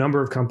 a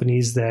number of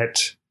companies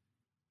that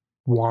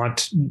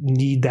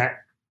need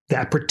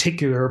that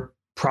particular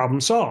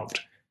problem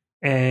solved.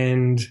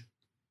 And,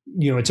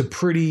 it's a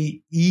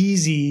pretty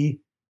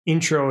easy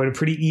intro and a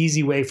pretty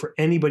easy way for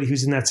anybody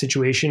who's in that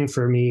situation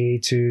for me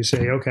to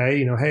say,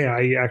 okay, hey,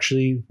 I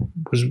actually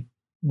was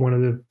one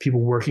of the people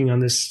working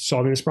on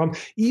solving this problem.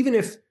 Even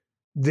if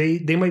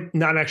they might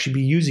not actually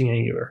be using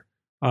Angular.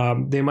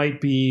 They might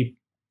be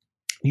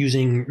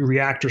using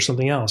React or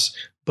something else,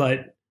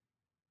 but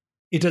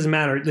it doesn't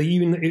matter.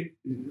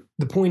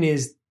 The point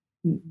is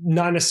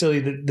not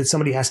necessarily that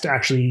somebody has to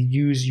actually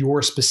use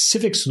your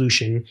specific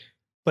solution,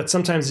 but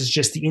sometimes it's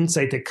just the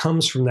insight that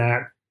comes from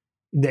that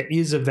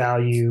is of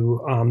value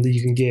that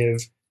you can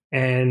give.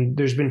 And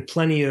there's been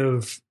plenty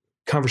of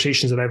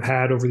conversations that I've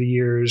had over the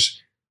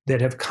years that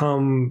have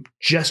come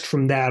just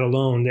from that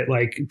alone, that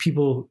like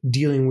people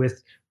dealing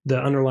with the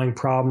underlying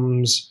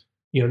problems,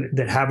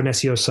 that have an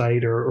SEO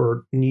site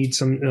or need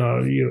some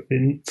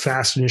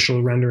fast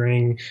initial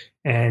rendering.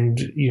 And,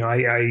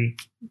 I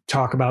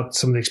talk about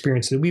some of the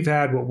experience that we've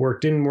had, what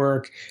worked, didn't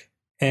work.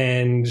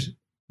 And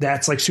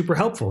that's like super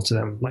helpful to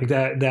them. Like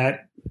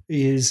that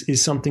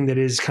is something that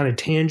is kind of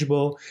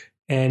tangible,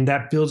 and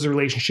that builds a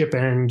relationship.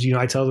 And,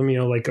 I tell them,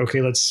 like, okay,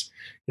 if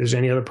there's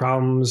any other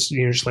problems,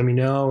 just let me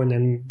know. And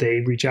then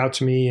they reach out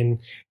to me. And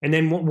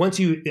then once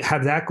you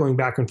have that going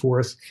back and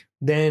forth,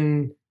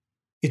 then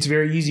it's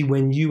very easy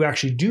when you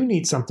actually do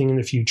need something in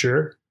the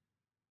future.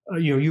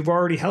 You've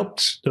already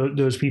helped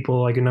those people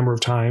like a number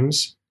of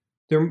times.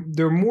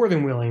 They're more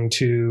than willing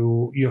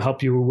to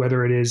help you,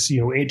 whether it is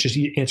just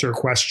answer a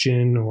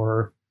question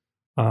or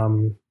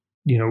obviously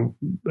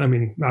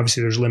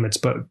there's limits,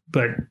 but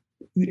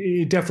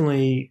it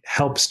definitely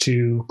helps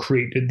to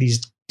create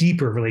these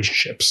deeper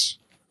relationships.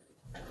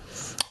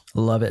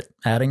 Love it.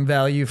 Adding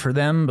value for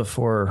them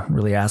before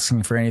really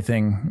asking for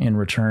anything in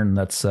return.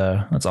 That's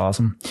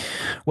awesome.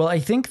 Well, I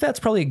think that's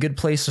probably a good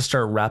place to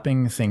start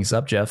wrapping things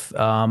up, Jeff.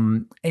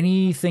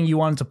 Anything you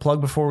wanted to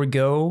plug before we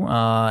go?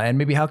 And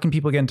maybe how can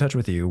people get in touch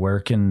with you? Where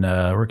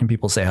can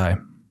people say hi?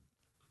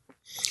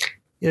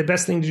 Yeah, the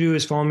best thing to do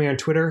is follow me on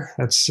Twitter.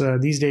 That's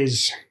these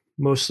days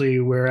mostly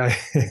where I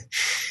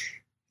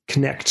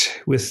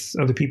connect with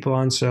other people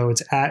on. So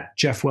it's at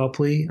Jeff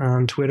Whelpley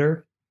on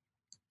Twitter.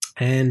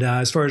 And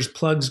as far as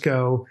plugs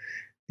go,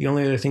 the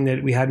only other thing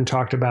that we hadn't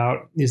talked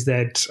about is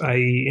that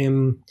I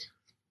am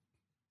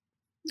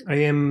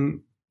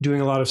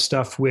doing a lot of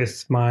stuff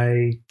with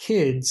my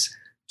kids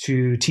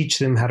to teach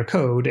them how to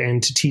code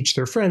and to teach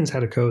their friends how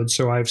to code.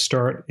 So I've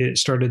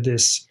started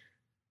this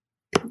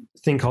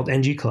thing called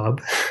NG Club,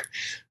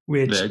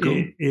 which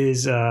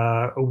is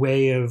a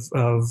way of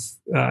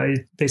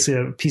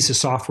basically a piece of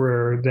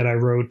software that I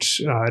wrote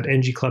at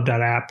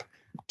ngclub.app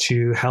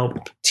to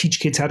help teach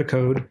kids how to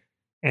code.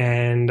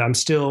 And I'm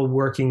still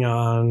working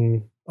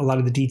on a lot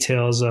of the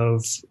details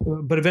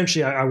but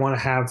eventually I want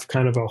to have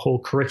kind of a whole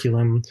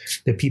curriculum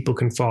that people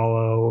can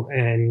follow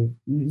and,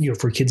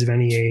 for kids of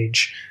any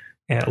age,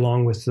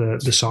 along with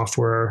the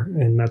software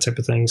and that type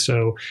of thing.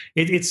 So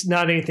it's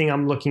not anything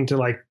I'm looking to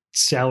like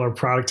sell or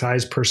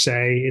productize per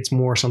se. It's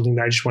more something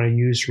that I just want to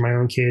use for my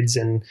own kids,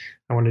 and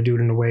I want to do it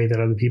in a way that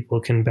other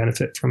people can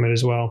benefit from it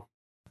as well.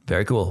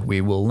 Very cool.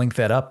 We will link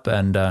that up,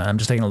 and I'm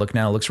just taking a look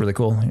now. It looks really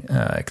cool.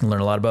 I can learn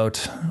a lot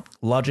about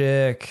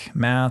logic,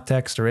 math,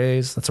 text,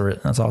 arrays. That's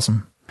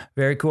awesome.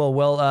 Very cool.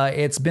 Well,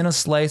 it's been a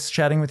slice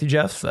chatting with you,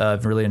 Jeff.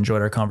 I've really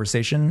enjoyed our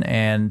conversation,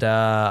 and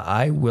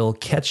I will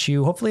catch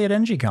you hopefully at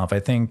NGConf. I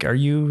think. Are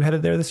you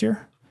headed there this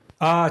year?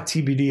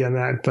 TBD on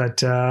that, but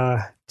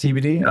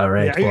TBD. All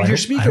right. Yeah, well, you're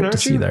speaking, aren't you?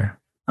 See you there.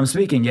 I'm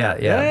speaking. Yeah.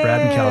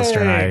 Brad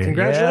McAllister and I.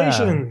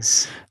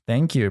 Congratulations. Yeah.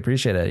 Thank you.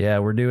 Appreciate it. Yeah,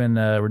 we're doing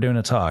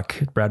a talk,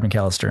 Brad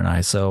McAllister and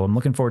I. So I'm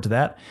looking forward to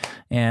that.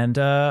 And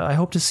I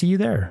hope to see you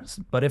there.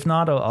 But if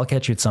not, I'll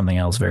catch you at something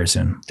else very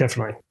soon.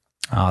 Definitely.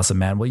 Awesome,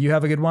 man. Well, you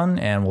have a good one,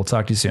 and we'll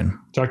talk to you soon.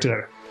 Talk to you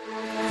later.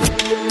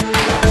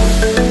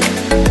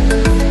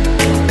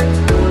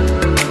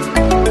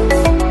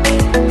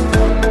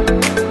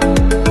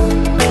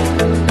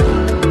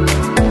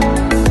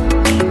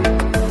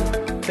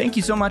 Thank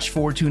you so much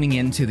for tuning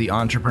in to the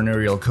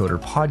Entrepreneurial Coder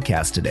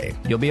podcast today.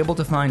 You'll be able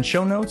to find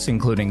show notes,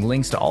 including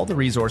links to all the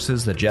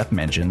resources that Jeff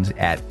mentioned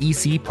at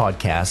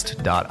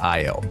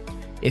ecpodcast.io.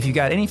 If you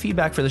got any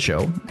feedback for the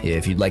show,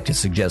 if you'd like to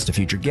suggest a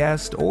future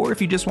guest, or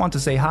if you just want to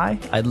say hi,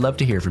 I'd love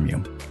to hear from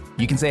you.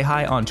 You can say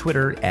hi on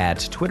Twitter at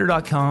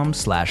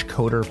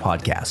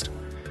twitter.com/coderpodcast.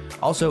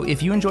 Also,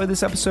 if you enjoyed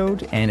this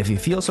episode, and if you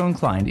feel so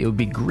inclined, it would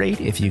be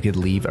great if you could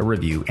leave a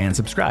review and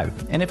subscribe.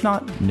 And if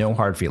not, no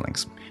hard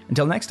feelings.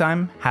 Until next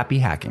time, happy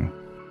hacking.